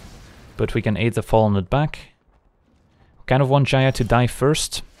 But we can Aid the Fallen it back. Kind of want Jaya to die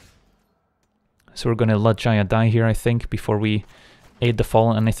first. So we're gonna let Jaya die here, I think, before we Aid the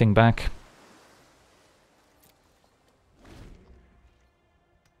Fallen anything back.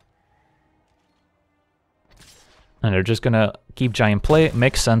 And they're just gonna keep Jaya in play. It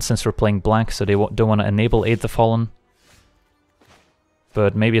makes sense since we're playing black, so they don't want to enable Aid the Fallen.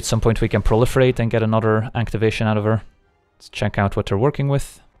 But maybe at some point we can proliferate and get another activation out of her. Let's check out what they're working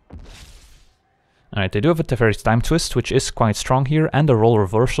with. Alright, they do have a Teferi's Time Twist, which is quite strong here, and a Role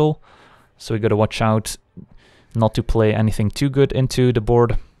Reversal. So we gotta watch out not to play anything too good into the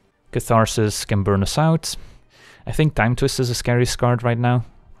board. Catharsis can burn us out. I think Time Twist is the scariest card right now.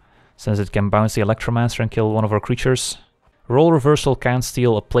 since it can bounce the Electromancer and kill one of our creatures. Role Reversal can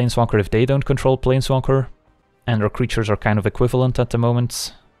steal a Planeswalker if they don't control Planeswalker, and our creatures are kind of equivalent at the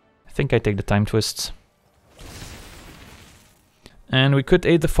moment. I think I take the Time Twist. And we could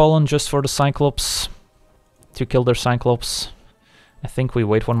aid the Fallen just for the Cyclops, to kill their Cyclops. I think we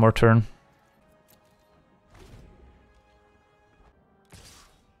wait one more turn.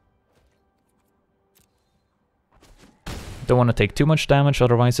 Don't want to take too much damage,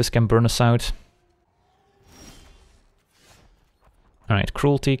 otherwise this can burn us out. Alright,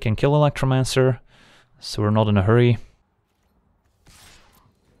 Cruelty can kill Electromancer, so we're not in a hurry.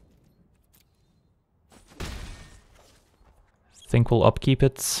 Think we'll upkeep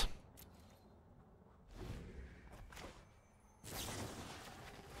it.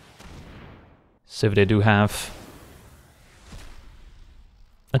 So if they do have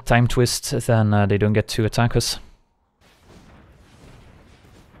a Time Twist, then they don't get to attack us.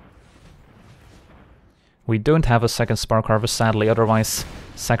 We don't have a second Spark Harvest, sadly, otherwise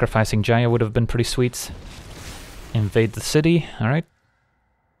sacrificing Jaya would have been pretty sweet. Invade the city, alright.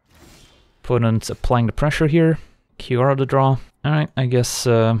 Opponent applying the pressure here. Kiora the draw. Alright, I guess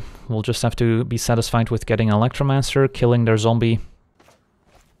we'll just have to be satisfied with getting an Electromancer, killing their zombie.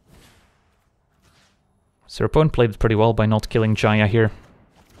 So our opponent played it pretty well by not killing Jaya here.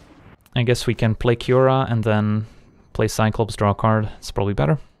 I guess we can play Kiora and then play Cyclops, draw a card. It's probably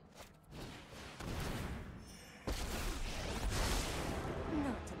better.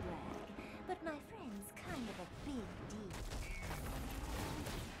 Not to brag, but my friend's kind of a big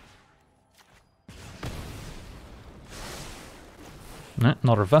deal.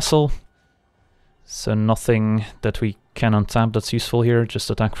 Another Vessel. So nothing that we can untap that's useful here, just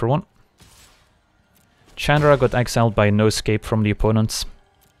attack for 1. Chandra got exiled by no escape from the opponents.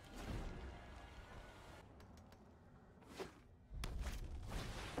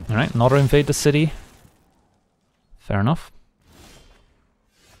 Alright, another invade the city. Fair enough.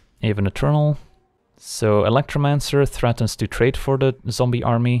 Even Eternal. So Electromancer threatens to trade for the zombie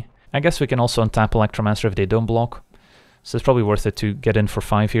army. I guess we can also untap Electromancer if they don't block. So it's probably worth it to get in for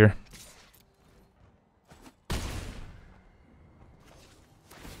 5 here.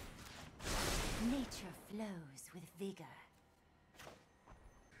 Nature flows with vigor.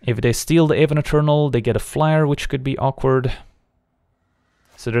 If they steal the Aven Eternal, they get a flyer, which could be awkward.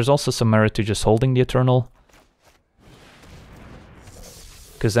 So there's also some merit to just holding the Eternal.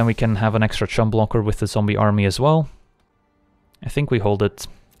 Because then we can have an extra chump blocker with the zombie army as well. I think we hold it.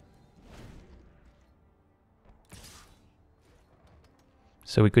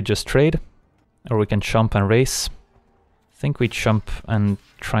 So we could just trade, or we can chump and race. I think we chump and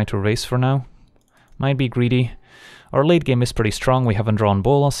try to race for now. Might be greedy. Our late game is pretty strong. We haven't drawn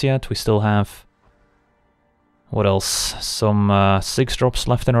Bolas yet. We still have... what else? Some 6-drops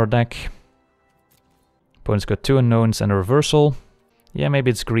left in our deck. Opponent's got 2 unknowns and a reversal. Yeah,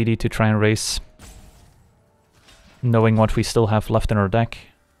 maybe it's greedy to try and race, knowing what we still have left in our deck.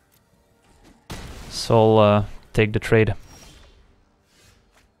 So I'll take the trade.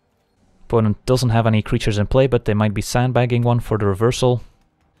 Opponent doesn't have any creatures in play, but they might be sandbagging one for the reversal.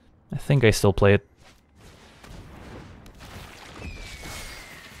 I think I still play it.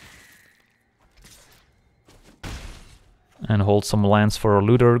 And hold some lands for our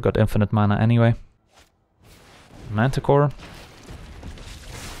looter, got infinite mana anyway. Manticore.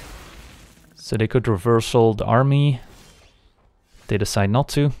 So they could reversal the army. They decide not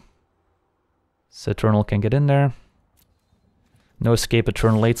to. So Eternal can get in there. No escape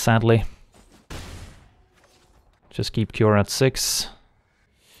Eternal late, sadly. Just keep Cure at 6.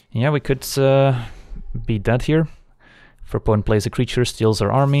 Yeah, we could be dead here. If our opponent plays a creature, steals our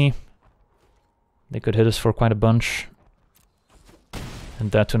army. They could hit us for quite a bunch.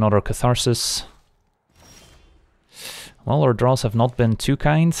 And that to another Catharsis. Well, our draws have not been too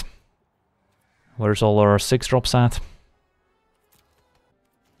kind. Where's all our 6-drops at?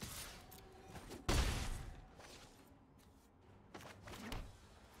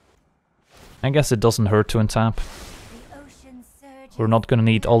 I guess it doesn't hurt to untap. We're not gonna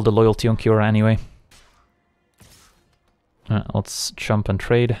need all the loyalty on Cura anyway. Let's jump and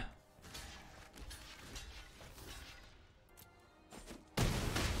trade.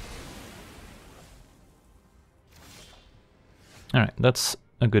 Alright, that's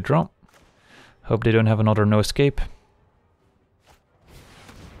a good draw. Hope they don't have another no escape.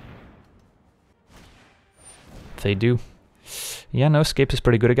 They do. Yeah, no escape is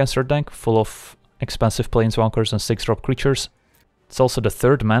pretty good against our deck, full of expensive planeswalkers and 6-drop creatures. It's also the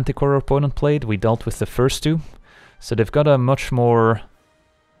third Manticore our opponent played. We dealt with the first 2. So they've got a much more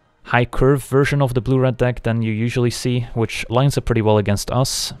high curve version of the blue-red deck than you usually see, which lines up pretty well against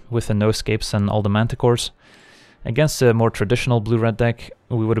us with the no-escapes and all the manticores. Against a more traditional blue-red deck,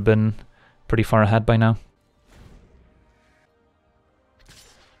 we would have been pretty far ahead by now.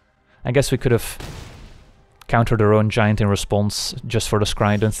 I guess we could have countered our own giant in response just for the scry.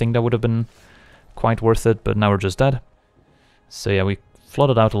 I don't think that would have been quite worth it, but now we're just dead. So yeah, we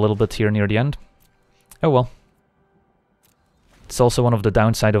flooded out a little bit here near the end. Oh well. It's also one of the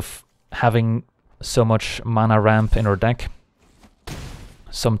downside of having so much mana ramp in our deck.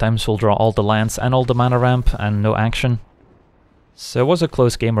 Sometimes we'll draw all the lands and all the mana ramp and no action. So it was a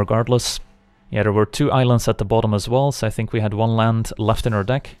close game regardless. Yeah, there were 2 islands at the bottom as well, so I think we had 1 land left in our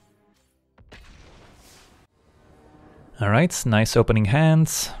deck. Alright, nice opening hand.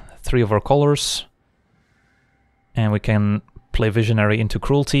 3 of our colors. And we can play Visionary into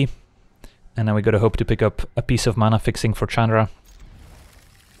Cruelty. And then we gotta hope to pick up a piece of mana fixing for Chandra.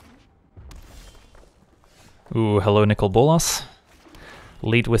 Ooh, hello Nicol Bolas.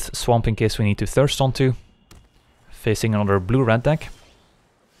 Lead with Swamp in case we need to Thirst onto. Facing another blue-red deck.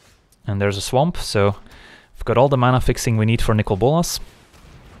 And there's a Swamp, so we've got all the mana fixing we need for Nicol Bolas.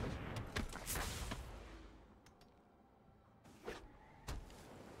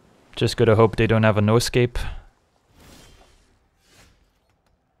 Just gotta hope they don't have a no-escape.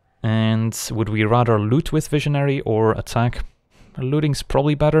 And would we rather loot with Visionary or attack? Looting's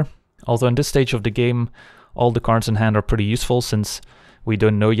probably better. Although in this stage of the game, all the cards in hand are pretty useful since we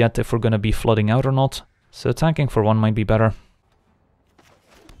don't know yet if we're gonna be flooding out or not. So attacking for 1 might be better.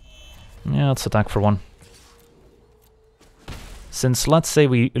 Yeah, let's attack for 1. Since let's say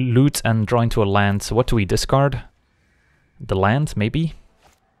we loot and draw into a land, so what do we discard? The land, maybe?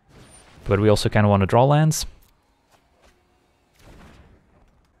 But we also kind of want to draw lands.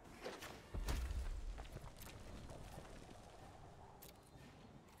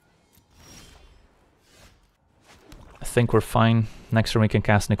 I think we're fine. Next turn we can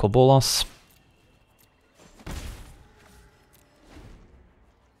cast Nicol Bolas.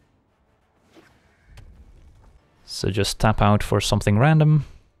 So just tap out for something random.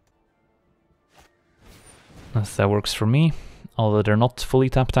 That works for me, although they're not fully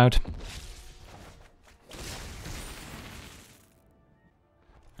tapped out.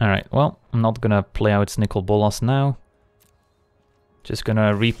 Alright, well, I'm not gonna play out Nicol Bolas now. Just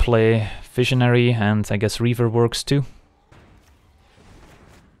gonna replay Visionary, and I guess Reaver works too.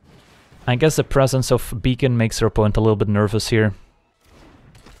 I guess the presence of Beacon makes their opponent a little bit nervous here.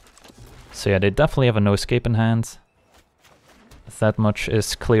 So yeah, they definitely have a no-escape in hand. That much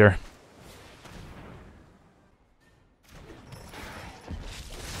is clear.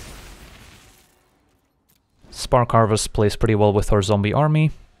 Spark Harvest plays pretty well with our zombie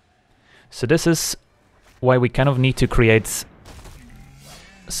army. So this is why we kind of need to create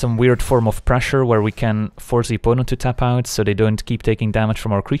some weird form of pressure where we can force the opponent to tap out so they don't keep taking damage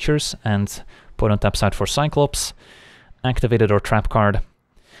from our creatures, and opponent taps out for Cyclops, activated our trap card.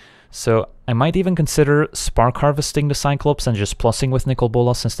 So I might even consider Spark Harvesting the Cyclops and just plussing with Nicol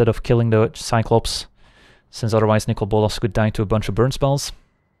Bolas instead of killing the Cyclops, since otherwise Nicol Bolas could die to a bunch of burn spells.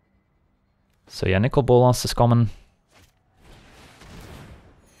 So yeah, Nicol Bolas is common.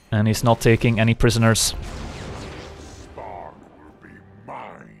 And he's not taking any prisoners. Spark will be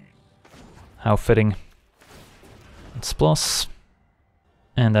mine. How fitting. It's plus.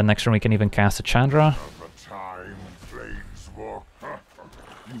 And then next turn we can even cast a Chandra. Time, Flameswalker.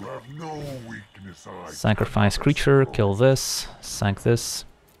 You have no weakness. Sacrifice creature, kill this, sack this.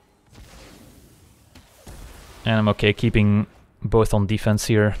 And I'm okay keeping both on defense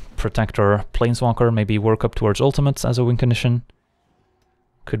here. Protect our Planeswalker, maybe work up towards ultimates as a win condition.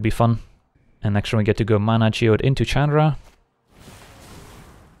 Could be fun. And next turn we get to go Mana Geode into Chandra.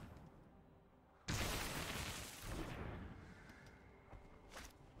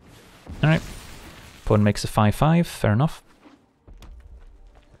 Alright. Opponent makes a 5/5, fair enough.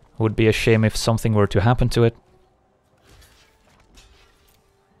 Would be a shame if something were to happen to it.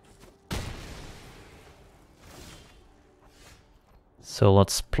 So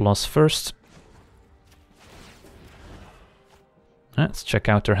let's plus first. Let's check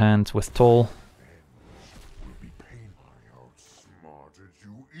out their hand with Toll. I outsmarted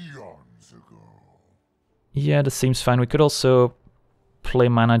you eons ago. Yeah, that seems fine. We could also play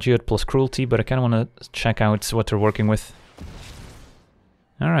Mana Geode plus Cruelty, but I kind of want to check out what they're working with.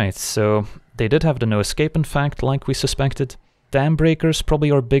 Alright, so they did have the no escape, in fact, like we suspected. Dam Breaker's probably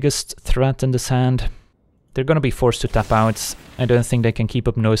our biggest threat in this hand. They're gonna be forced to tap out. I don't think they can keep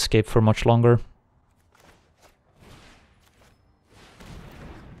up no escape for much longer.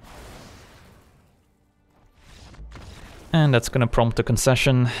 And that's gonna prompt a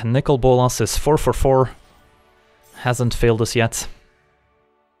concession. Nicol Bolas is 4 for 4. Hasn't failed us yet.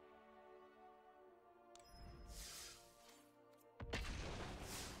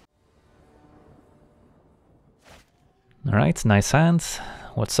 Alright, nice hand.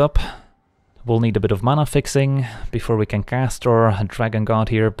 What's up? We'll need a bit of mana fixing before we can cast our Dragon God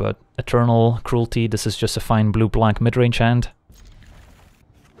here, but Eternal Cruelty, this is just a fine blue-black midrange hand.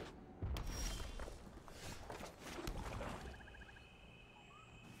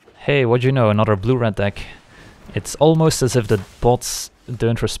 Hey, what'd you know? Another blue-red deck. It's almost as if the bots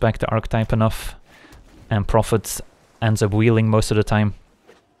don't respect the archetype enough, and Prophet ends up wheeling most of the time.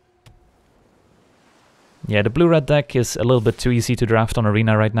 Yeah, the blue-red deck is a little bit too easy to draft on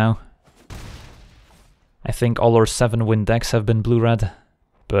Arena right now. I think all our 7-win decks have been blue-red,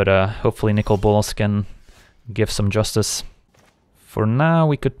 but hopefully Nicol Bolas can give some justice. For now,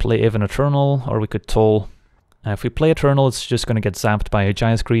 we could play even Eternal, or we could Toll. If we play Eternal, it's just going to get zapped by a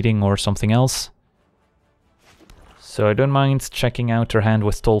Giant's Greeting or something else. So I don't mind checking out their hand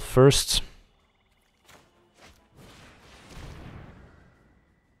with Toll first.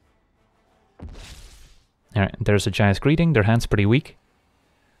 Alright, there's a Giant's Greeting, their hand's pretty weak.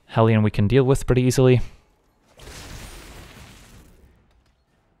 Hellion we can deal with pretty easily.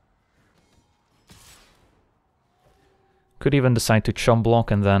 Could even decide to chum block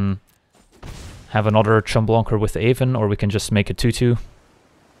and then have another chum blocker with Aven, or we can just make a 2-2.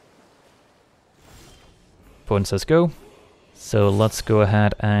 Opponent says go. So let's go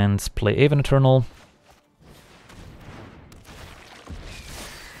ahead and play Aven Eternal.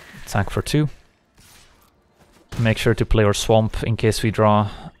 Attack for 2. Make sure to play our Swamp in case we draw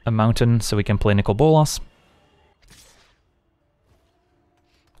a Mountain, so we can play Nicol Bolas.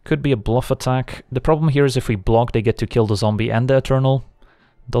 Could be a bluff attack. The problem here is if we block, they get to kill the zombie and the Eternal.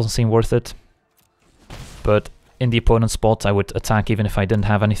 Doesn't seem worth it. But in the opponent's spot, I would attack even if I didn't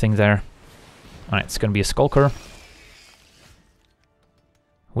have anything there. Alright, it's gonna be a Skulker,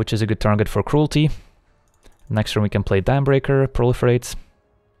 which is a good target for Cruelty. Next turn we can play Dambreaker, Proliferate.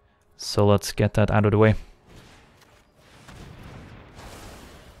 So let's get that out of the way.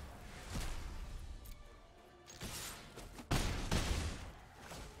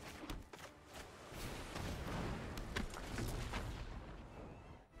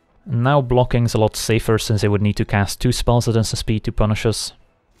 Now blocking's a lot safer since they would need to cast 2 spells at instant speed to punish us.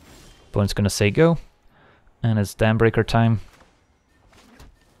 Opponent's gonna say go, and it's Dambreaker time.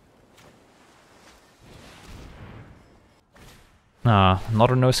 Ah,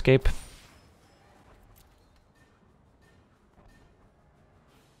 another no escape.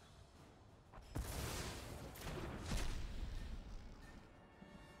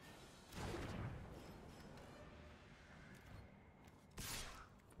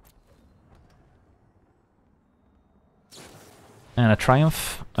 And a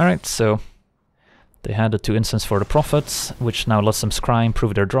Triumph. Alright, so they had the 2 instants for the Prophets, which now lets them scry,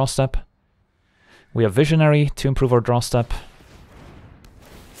 improve their draw step. We have Visionary to improve our draw step.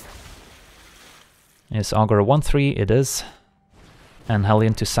 Is Augur a 1-3? It is. And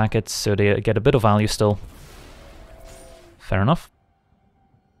Hellion to sack it, so they get a bit of value still. Fair enough.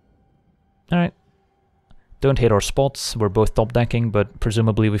 Alright. Don't hate our spots, we're both top decking, but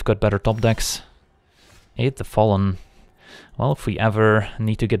presumably we've got better top decks. Aid the Fallen. Well, if we ever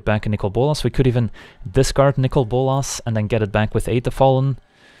need to get back a Nicol Bolas, we could even discard Nicol Bolas and then get it back with Aid the Fallen,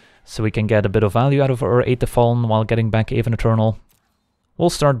 so we can get a bit of value out of our Aid the Fallen while getting back Aven Eternal. We'll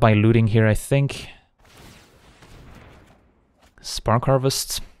start by looting here, I think. Spark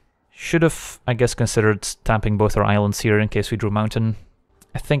Harvest. Should have, I guess, considered tapping both our islands here in case we drew Mountain.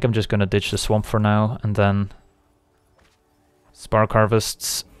 I think I'm just gonna ditch the Swamp for now, and then Spark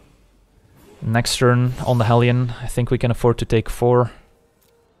Harvests. Next turn on the Hellion, I think we can afford to take 4.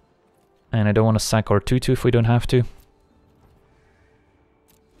 And I don't want to sack our 2-2 if we don't have to.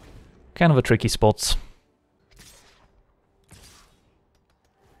 Kind of a tricky spot.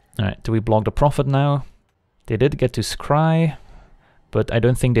 Alright, do we block the Prophet now? They did get to scry, but I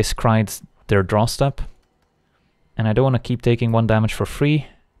don't think they scried their draw step. And I don't want to keep taking 1 damage for free.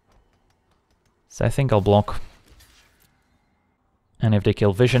 So I think I'll block. And if they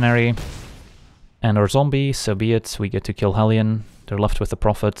kill Visionary and our zombie, so be it. We get to kill Hellion. They're left with the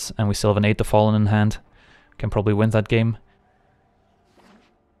Prophet, and we still have an Aid the Fallen in hand. Can probably win that game.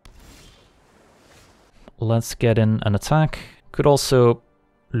 Let's get in an attack. Could also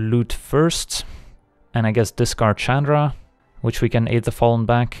loot first, and I guess discard Chandra, which we can Aid the Fallen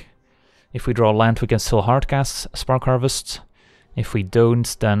back. If we draw land, we can still hardcast Spark Harvest. If we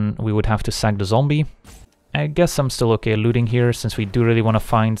don't, then we would have to sack the zombie. I guess I'm still okay looting here, since we do really want to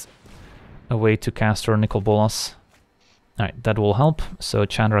find a way to cast our Nicol Bolas. Alright, that will help, so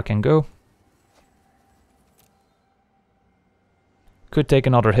Chandra can go. Could take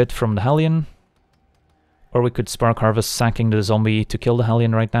another hit from the Hellion. Or we could Spark Harvest, sacking the zombie to kill the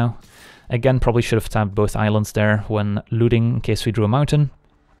Hellion right now. Again, probably should have tapped both islands there when looting in case we drew a mountain.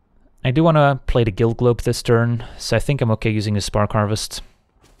 I do want to play the Guild Globe this turn, so I think I'm okay using a Spark Harvest.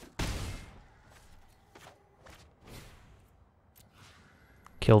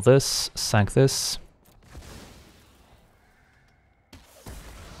 Kill this, sack this.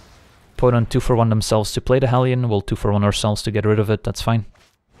 Opponent 2-for-1 themselves to play the Hellion, we'll 2-for-1 ourselves to get rid of it, that's fine.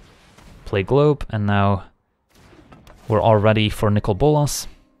 Play Globe, and now we're all ready for Nicol Bolas.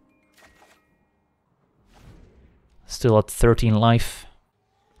 Still at 13 life.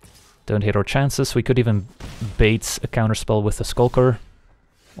 Don't hit our chances. We could even bait a counterspell with a Skulker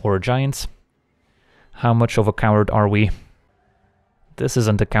or a Giant. How much of a coward are we? This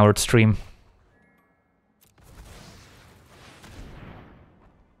isn't a coward stream.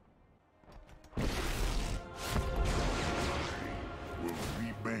 Will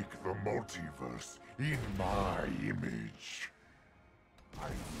remake the multiverse in my image. I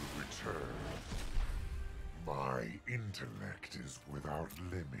will return. My intellect is without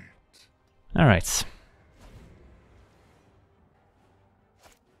limit. Alright.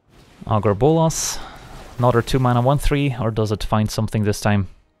 Augur Bolas. Another 2 mana 1/3, or does it find something this time?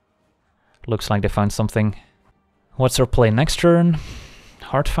 Looks like they found something. What's our play next turn?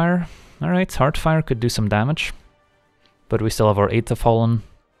 Heartfire. Alright, Heartfire could do some damage. But we still have our 8th of Fallen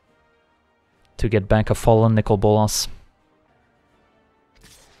to get back a Fallen Nicol Bolas.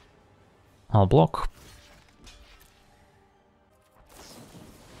 I'll block.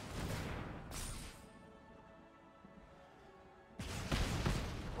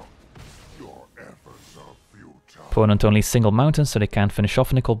 Your efforts are futile. Opponent only single mountain, so they can't finish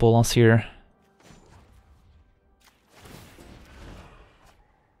off Nicol Bolas here.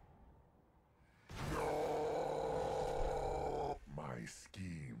 My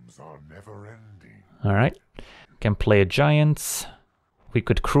schemes are never ending. Alright. Can play a Giant. We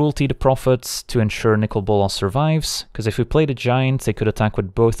could Cruelty the Prophets to ensure Nicol Bolas survives, because if we play the Giant, they could attack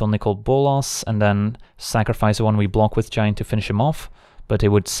with both on Nicol Bolas and then sacrifice the one we block with Giant to finish him off, but they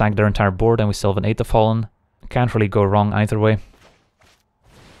would sack their entire board and we still have an 8th of Fallen. Can't really go wrong either way.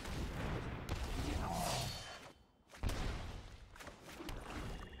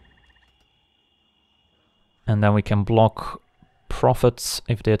 And then we can block Prophets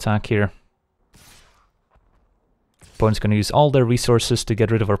if they attack here. Opponent's going to use all their resources to get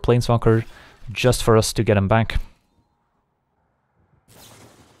rid of our Planeswalker, just for us to get him back.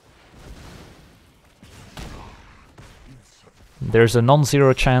 There's a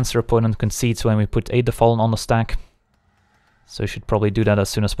non-zero chance our opponent concedes when we put 8 the Fallen on the stack. So we should probably do that as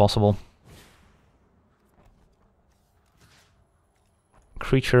soon as possible.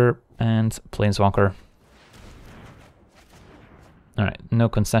 Creature and Planeswalker. Alright, no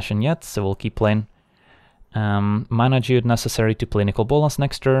concession yet, so we'll keep playing. Mana Geode necessary to play Nicol Bolas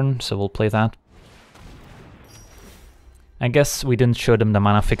next turn, so we'll play that. I guess we didn't show them the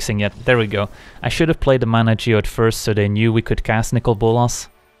mana fixing yet. There we go. I should have played the Mana Geode first so they knew we could cast Nicol Bolas.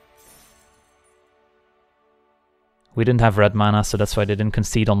 We didn't have red mana, so that's why they didn't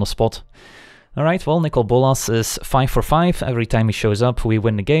concede on the spot. Alright, well, Nicol Bolas is 5 for 5. Every time he shows up, we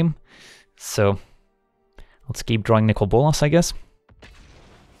win the game. So, let's keep drawing Nicol Bolas, I guess.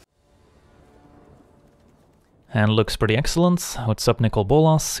 And looks pretty excellent. What's up, Nicol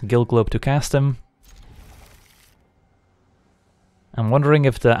Bolas? Guild Globe to cast him. I'm wondering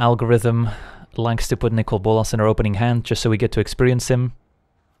if the algorithm likes to put Nicol Bolas in our opening hand just so we get to experience him.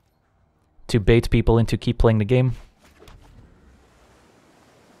 To bait people into keep playing the game.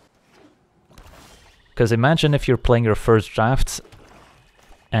 Because imagine if you're playing your first draft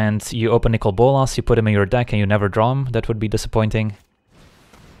and you open Nicol Bolas, you put him in your deck and you never draw him. That would be disappointing.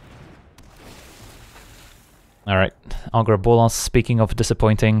 Alright, Augur Bolas, speaking of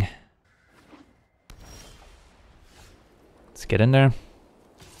disappointing. Let's get in there.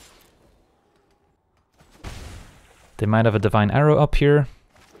 They might have a Divine Arrow up here.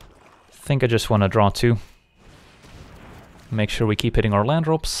 I think I just want to draw 2. Make sure we keep hitting our land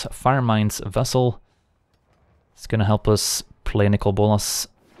drops. Firemind's Vessel. It's gonna help us play Nicol Bolas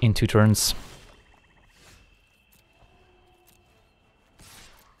in 2 turns.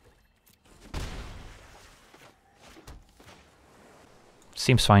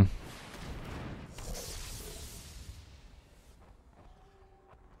 Seems fine.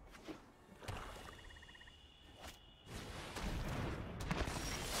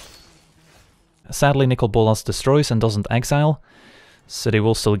 Sadly, Nicol Bolas destroys and doesn't exile, so they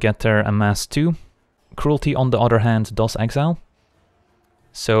will still get their Amass 2. Cruelty, on the other hand, does exile.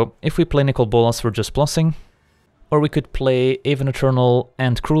 So if we play Nicol Bolas, we're just plussing. Or we could play Aven Eternal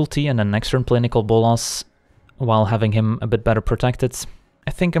and Cruelty, and then next turn play Nicol Bolas, while having him a bit better protected.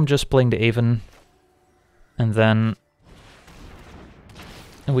 I think I'm just playing the Aven, and then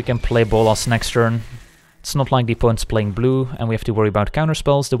we can play Bolas next turn. It's not like the opponent's playing blue, and we have to worry about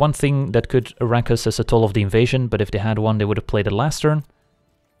counterspells. The one thing that could wreck us is a Toll of the Invasion, but if they had one, they would have played it last turn.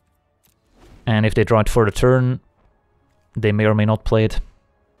 And if they draw it for the turn, they may or may not play it.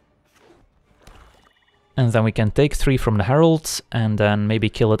 And then we can take 3 from the Herald, and then maybe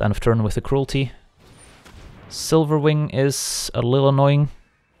kill it end of turn with the Cruelty. Silverwing is a little annoying.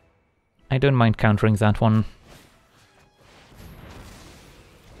 I don't mind countering that one.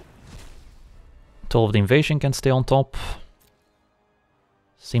 Toll of the Invasion can stay on top.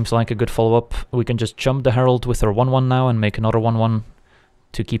 Seems like a good follow-up. We can just jump the Herald with our 1-1 now and make another 1-1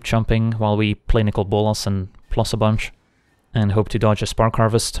 to keep jumping while we play Nicol Bolas and plus a bunch. And hope to dodge a Spark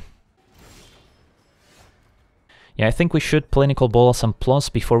Harvest. Yeah, I think we should play Nicol Bolas and plus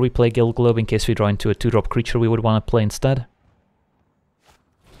before we play Guild Globe in case we draw into a 2-drop creature we would want to play instead.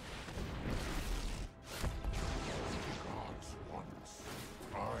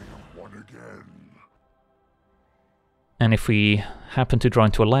 And if we happen to draw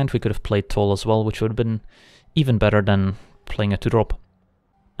into a land, we could have played Toll as well, which would have been even better than playing a 2-drop.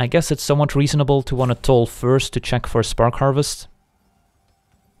 I guess it's somewhat reasonable to want to Toll first to check for Spark Harvest.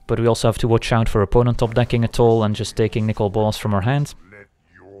 But we also have to watch out for opponent top decking a Toll and just taking Nicol Bolas from our hand.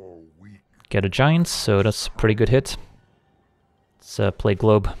 Get a Giant, so that's a pretty good hit. Let's play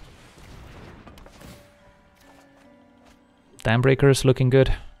Globe. Damnbreaker is looking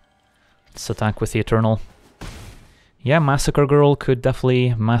good. Let's attack with the Eternal. Yeah, Massacre Girl could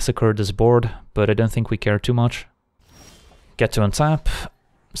definitely massacre this board, but I don't think we care too much. Get to untap,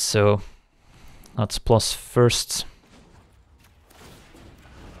 so let's plus first.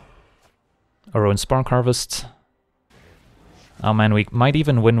 Our own Spark Harvest. Oh man, we might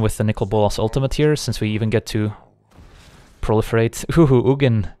even win with the Nicol Bolas ultimate here, since we even get to proliferate. Ooh,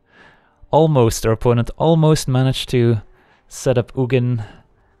 Ugin. Almost, our opponent almost managed to set up Ugin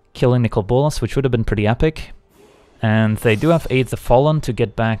killing Nicol Bolas, which would have been pretty epic. And they do have Aid the Fallen to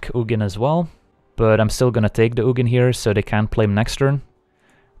get back Ugin as well, but I'm still gonna take the Ugin here so they can't play him next turn.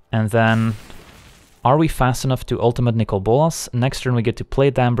 And then, are we fast enough to ultimate Nicol Bolas? Next turn we get to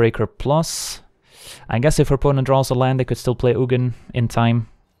play Damnbreaker plus. I guess if our opponent draws a land, they could still play Ugin in time.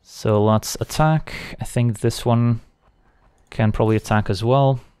 So let's attack. I think this one can probably attack as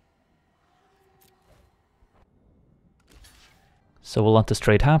well. So we'll let this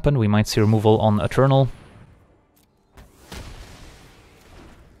trade happen. We might see removal on Eternal.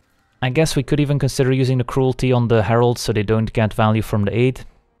 I guess we could even consider using the Cruelty on the Herald so they don't get value from the Aid.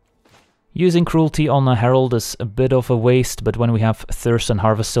 Using Cruelty on a Herald is a bit of a waste, but when we have Thirst and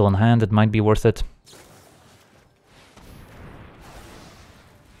Harvest still in hand, it might be worth it.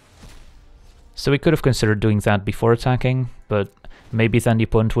 So we could have considered doing that before attacking, but maybe then the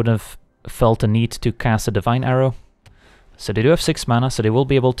opponent would have felt a need to cast a Divine Arrow. So they do have 6 mana, so they will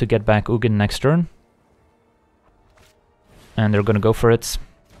be able to get back Ugin next turn. And they're gonna go for it.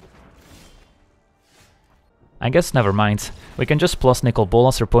 I guess never mind. We can just plus Nicol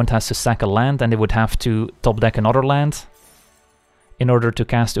Bolas. Our opponent has to sack a land, and they would have to top deck another land in order to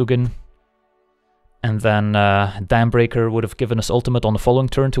cast Ugin. And then Damnbreaker would have given us ultimate on the following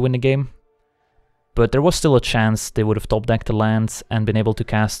turn to win the game. But there was still a chance they would have top decked the land and been able to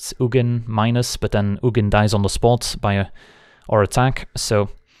cast Ugin minus, but then Ugin dies on the spot by our attack. So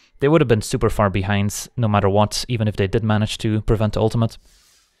they would have been super far behind no matter what, even if they did manage to prevent the ultimate.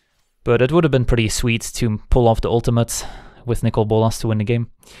 But it would have been pretty sweet to pull off the ultimate with Nicol Bolas to win the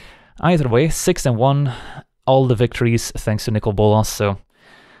game. Either way, 6-1, all the victories thanks to Nicol Bolas, so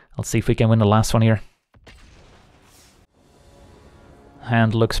let's see if we can win the last one here.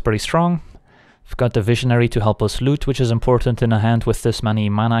 Hand looks pretty strong. We've got the Visionary to help us loot, which is important in a hand with this many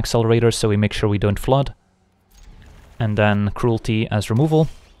mana accelerators, so we make sure we don't flood. And then Cruelty as removal.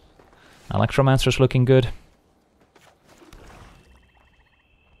 Electromancer's looking good.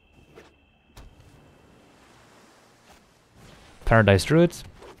 Paradise Druid.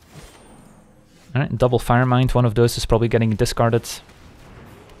 Alright, double Firemind, one of those is probably getting discarded.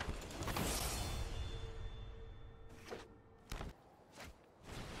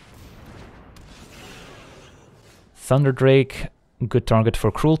 Thunder Drake, good target for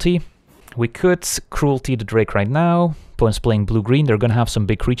Cruelty. We could Cruelty the Drake right now. Opponent's playing blue-green, they're gonna have some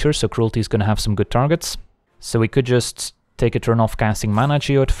big creatures, so Cruelty is gonna have some good targets. So we could just take a turn off casting Mana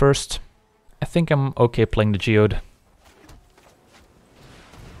Geode first. I think I'm okay playing the Geode.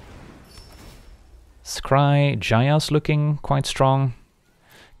 Scry, Jaya's looking quite strong.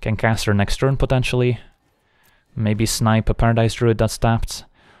 Can cast her next turn potentially. Maybe snipe a Paradise Druid that's tapped.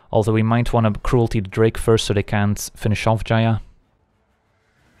 Although we might want to Cruelty the Drake first so they can't finish off Jaya.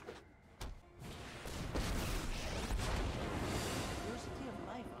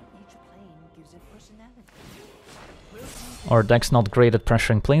 Our deck's not great at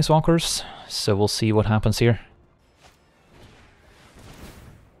pressuring Planeswalkers, so we'll see what happens here.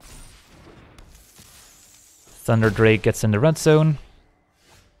 Thunder Drake gets in the red zone.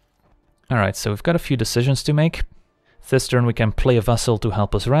 Alright, so we've got a few decisions to make. This turn we can play a Vessel to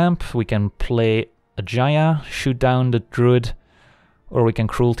help us ramp, we can play a Jaya, shoot down the Druid, or we can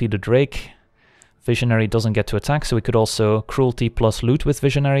Cruelty the Drake. Visionary doesn't get to attack, so we could also Cruelty plus loot with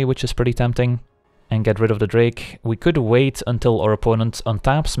Visionary, which is pretty tempting, and get rid of the Drake. We could wait until our opponent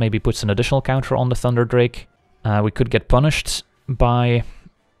untaps, maybe puts an additional counter on the Thunder Drake. We could get punished by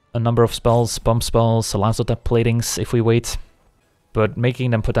a number of spells, bump spells, Lazotep platings if we wait. But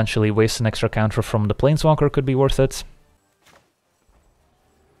making them potentially waste an extra counter from the Planeswalker could be worth it.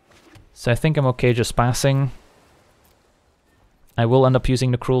 So I think I'm okay just passing. I will end up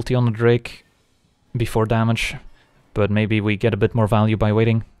using the Cruelty on the Drake before damage, but maybe we get a bit more value by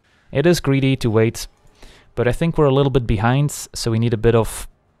waiting. It is greedy to wait, but I think we're a little bit behind, so we need a bit of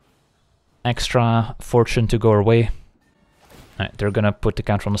extra fortune to go our way. Alright, they're gonna put the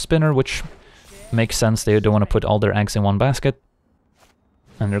counter on the spinner, which makes sense, they don't want to put all their eggs in one basket.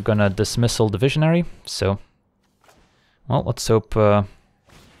 And they're gonna dismissal the Visionary, so... well, let's hope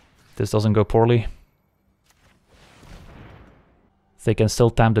this doesn't go poorly. They can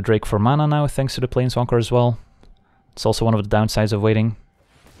still tap the Drake for mana now, thanks to the Planeswalker as well. It's also one of the downsides of waiting.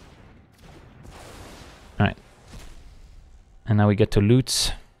 Alright. And now we get to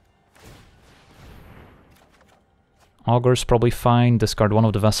loot. Augur's probably fine, discard one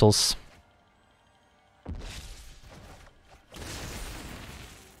of the Vessels.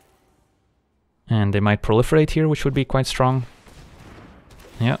 And they might proliferate here, which would be quite strong.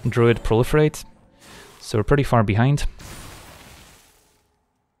 Yeah, Druid proliferate. So we're pretty far behind.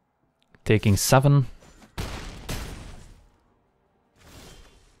 Taking 7.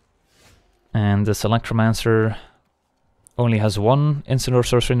 And this Electromancer only has 1 instant or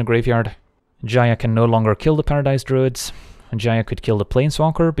sorcery in the graveyard. Jaya can no longer kill the Paradise Druids. Jaya could kill the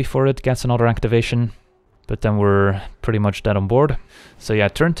Planeswalker before it gets another activation. But then we're pretty much dead on board. So yeah,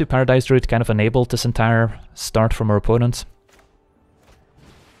 turn 2 Paradise Druid kind of enabled this entire start from our opponent.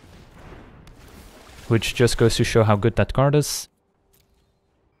 Which just goes to show how good that card is.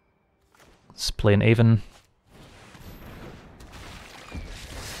 Let's play an Aven.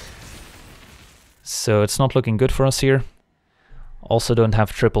 So it's not looking good for us here. Also don't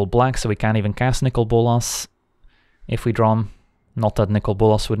have triple black, so we can't even cast Nicol Bolas if we draw him. Not that Nicol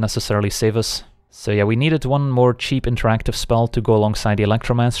Bolas would necessarily save us. So yeah, we needed one more cheap interactive spell to go alongside the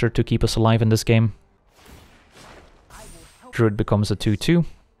Electromancer to keep us alive in this game. Druid becomes a 2/2.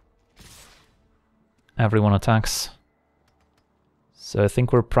 Everyone attacks. So I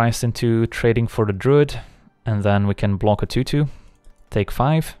think we're priced into trading for the Druid, and then we can block a 2/2. Take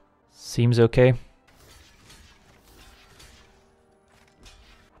 5. Seems okay.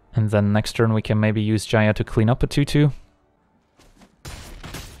 And then next turn we can maybe use Jaya to clean up a 2/2.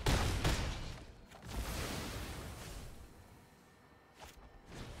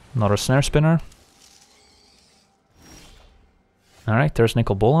 Another Snare Spinner. Alright, there's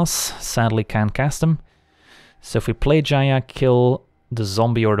Nicol Bolas. Sadly can't cast him. So if we play Jaya, kill the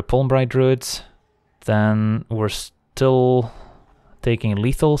zombie or the Polmbright Druid, then we're still taking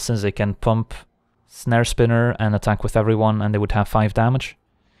lethal since they can pump Snare Spinner and attack with everyone and they would have 5 damage.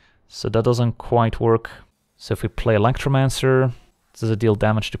 So that doesn't quite work. So if we play Electromancer, does it deal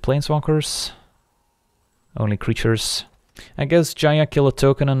damage to Planeswalkers? Only creatures. I guess Jaya kill a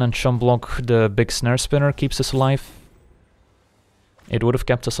token and then Shumblock the big Snare Spinner keeps us alive. It would have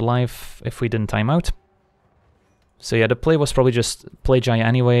kept us alive if we didn't time out. So yeah, the play was probably just play Jaya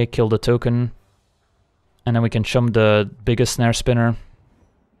anyway, kill the token, and then we can Shum the biggest Snare Spinner,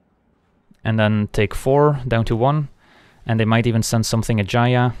 and then take 4 down to 1, and they might even send something at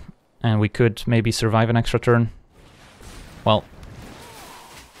Jaya, and we could maybe survive an extra turn. Well,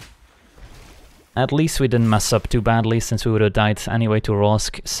 at least we didn't mess up too badly, since we would have died anyway to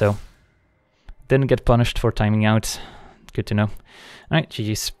Rolisk, so didn't get punished for timing out. Good to know. Alright,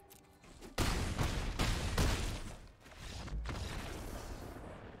 GG's.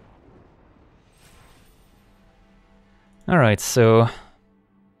 Alright, so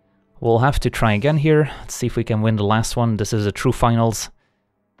we'll have to try again here. Let's see if we can win the last one. This is a true finals.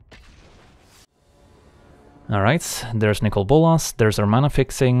 Alright, there's Nicol Bolas, there's our mana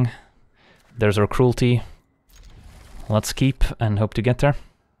fixing. There's our cruelty. Let's keep and hope to get there.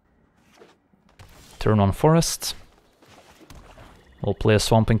 Turn on forest. We'll play a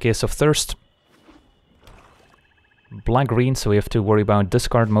swamp in case of thirst. Black-green, so we have to worry about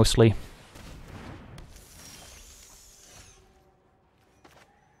discard mostly.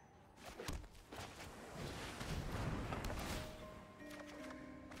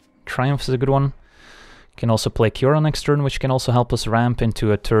 Triumph is a good one. Can also play Kiora next turn, which can also help us ramp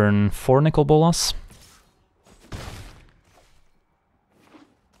into a turn 4 Nicol Bolas.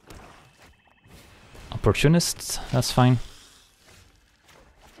 Opportunists, that's fine.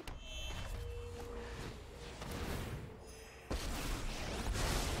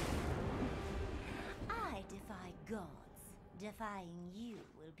 I defy gods. Defying you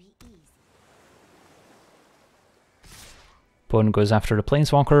will be easy. Opponent goes after the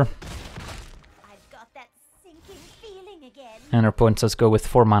Planeswalker. I've got that sinking feeling again. And our opponent says go with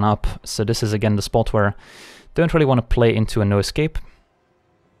 4 mana up, so this is again the spot where don't really want to play into a no escape.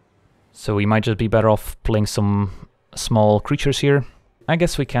 So we might just be better off playing some small creatures here. I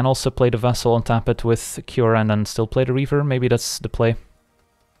guess we can also play the Vessel and tap it with Kiora and then still play the Reaver. Maybe that's the play.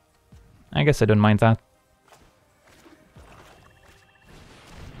 I guess I don't mind that.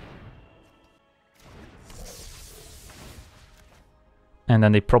 And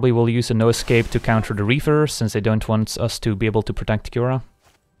then they probably will use a no escape to counter the Reaver, since they don't want us to be able to protect Kiora.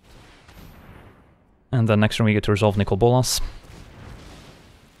 And then next turn we get to resolve Nicol Bolas.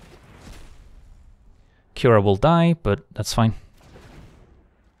 Kiora will die, but that's fine.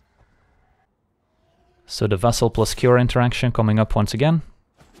 So the Vessel plus Kiora interaction coming up once again.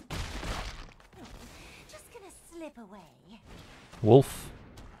 Just gonna slip away. Wolf.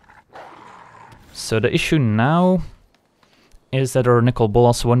 So the issue now is that our Nicol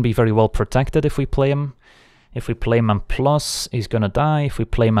Bolas won't be very well protected if we play him. If we play him on plus, he's gonna die. If we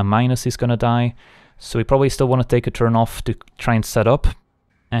play him on minus, he's gonna die. So we probably still want to take a turn off to try and set up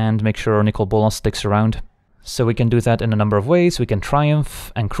and make sure our Nicol Bolas sticks around. So we can do that in a number of ways. We can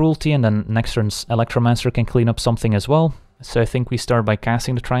Triumph and Cruelty, and then next turn's Electromancer can clean up something as well. So I think we start by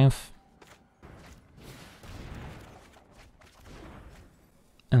casting the Triumph.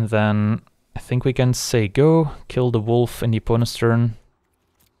 And then I think we can say go, kill the wolf in the opponent's turn.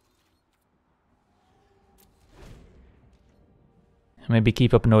 Maybe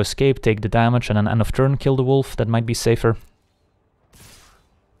keep up no escape, take the damage, and then end of turn kill the wolf. That might be safer.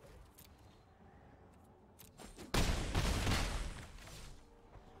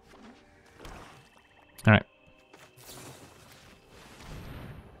 Alright.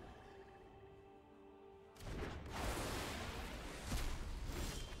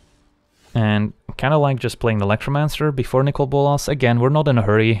 And kind of like just playing the Electromancer before Nicol Bolas. Again, we're not in a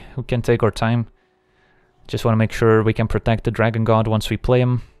hurry. We can take our time. Just want to make sure we can protect the Dragon God once we play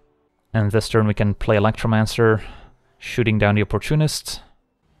him. And this turn we can play Electromancer, shooting down the Opportunist.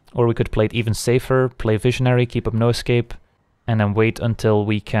 Or we could play it even safer, play Visionary, keep up no escape, and then wait until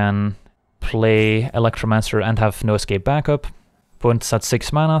we can play Electromancer and have no escape backup. Opponent's at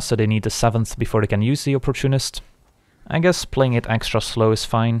 6 mana, so they need the 7th before they can use the Opportunist. I guess playing it extra slow is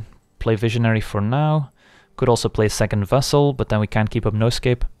fine. Play Visionary for now. Could also play second Vessel, but then we can't keep up no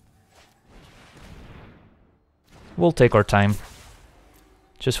escape. We'll take our time.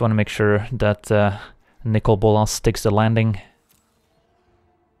 Just want to make sure that Nicol Bolas sticks the landing.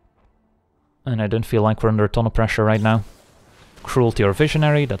 And I don't feel like we're under a ton of pressure right now. Cruelty or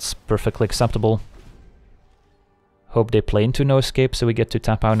Visionary, that's perfectly acceptable. Hope they play into no escape so we get to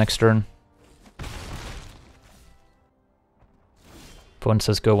tap out next turn. Opponent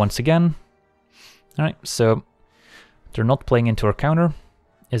says go once again. Alright, so they're not playing into our counter.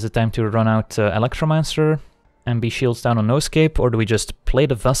 Is it time to run out Electromancer and be shields down on no escape, or do we just play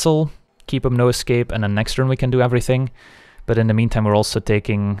the Vessel, keep him no escape, and then next turn we can do everything? But in the meantime we're also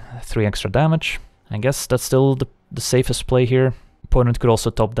taking 3 extra damage. I guess that's still the safest play here. Opponent could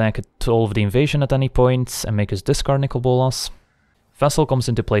also top deck all of the invasion at any point and make us discard Nicol Bolas. Vessel comes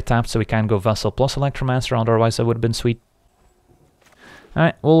into play tapped, so we can go Vessel plus Electromancer, otherwise that would have been sweet.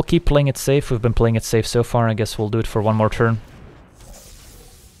 Alright, we'll keep playing it safe. We've been playing it safe so far. I guess we'll do it for one more turn.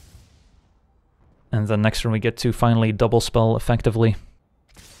 And then next turn we get to finally double spell effectively.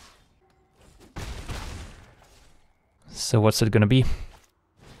 So what's it gonna be?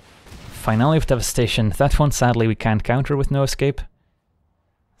 Finale of Devastation. That one sadly we can't counter with no escape.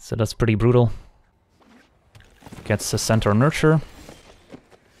 So that's pretty brutal. Gets a Centaur Nurture.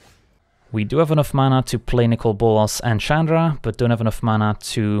 We do have enough mana to play Nicol Bolas and Chandra, but don't have enough mana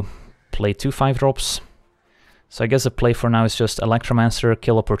to play 2 5-drops. So I guess the play for now is just Electromancer,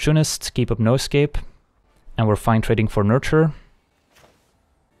 kill Opportunist, keep up no escape, and we're fine trading for Nurture.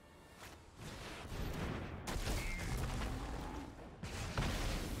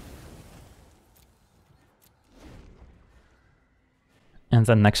 And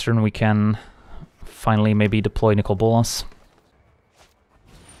then next turn we can finally maybe deploy Nicol Bolas.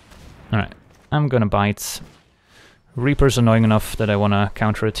 Alright, I'm gonna bite. Reaper's annoying enough that I wanna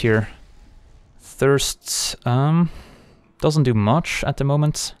counter it here. Thirst doesn't do much at the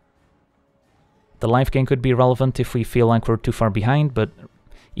moment. The life gain could be relevant if we feel like we're too far behind, but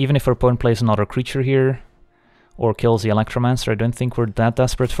even if our opponent plays another creature here, or kills the Electromancer, I don't think we're that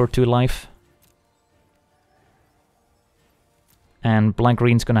desperate for 2 life. And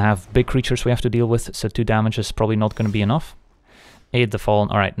black-green's gonna have big creatures we have to deal with, so 2 damage is probably not gonna be enough. 8 the Fallen.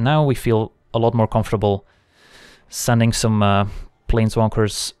 Alright, now we feel a lot more comfortable sending some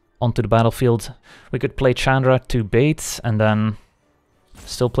Planeswalkers onto the battlefield. We could play Chandra to bait, and then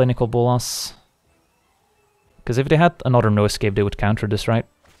still play Nicol Bolas. Because if they had another No Escape, they would counter this, right?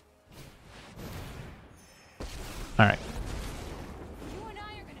 Alright. You and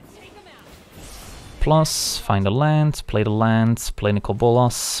I are gonna take 'em out. Plus, find a land, play Nicol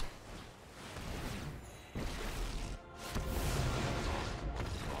Bolas.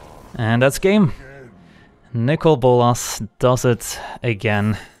 And that's game. Nicol Bolas does it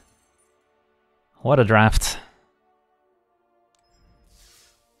again. What a draft.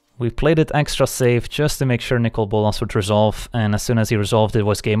 We played it extra safe just to make sure Nicol Bolas would resolve, and as soon as he resolved it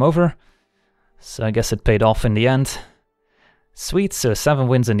was game over. So I guess it paid off in the end. Sweet, so 7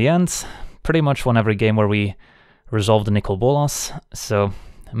 wins in the end. Pretty much won every game where we resolved the Nicol Bolas. So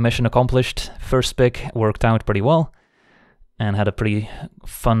mission accomplished. First pick worked out pretty well. And had a pretty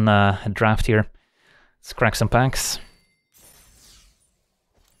fun draft here. Let's crack some packs.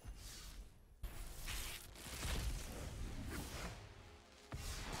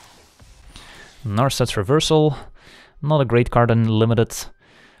 Narset's Reversal. Not a great card in Limited.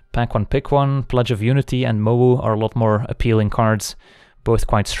 Pack 1, pick 1. Pledge of Unity and Mowu are a lot more appealing cards. Both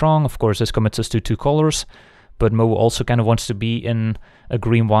quite strong. Of course, this commits us to 2 colors. But Mowu also kind of wants to be in a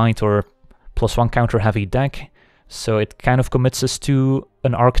green-white or +1 counter heavy deck. So it kind of commits us to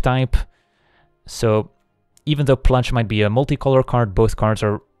an archetype. So even though Pledge might be a multicolor card, both cards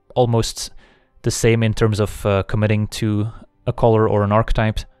are almost the same in terms of committing to a color or an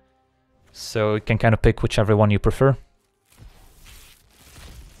archetype. So you can kind of pick whichever one you prefer.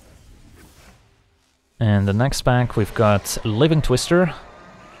 And the next pack we've got Living Twister.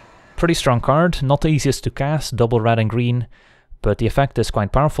 Pretty strong card, not the easiest to cast, double red and green, but the effect is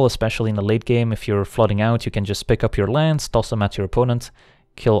quite powerful, especially in the late game. If you're flooding out, you can just pick up your lands, toss them at your opponent,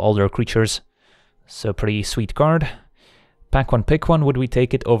 kill all their creatures. So pretty sweet card. Pack 1, pick 1, would we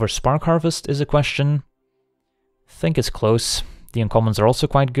take it over Spark Harvest is a question. Think it's close. The uncommons are also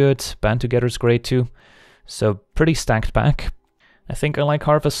quite good, Band Together is great too. So pretty stacked pack. I think I like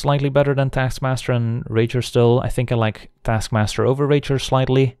Harvest slightly better than Taskmaster and Rager still. I think I like Taskmaster over Rager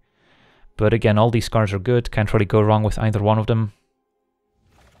slightly. But again, all these cards are good, can't really go wrong with either one of them.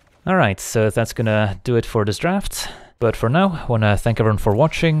 Alright, so that's gonna do it for this draft. But for now, I wanna thank everyone for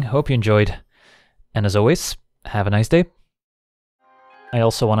watching, hope you enjoyed. And as always, have a nice day. I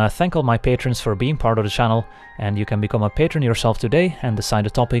also want to thank all my patrons for being part of the channel, and you can become a patron yourself today and decide the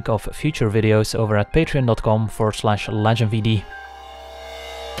topic of future videos over at patreon.com/LegenVD.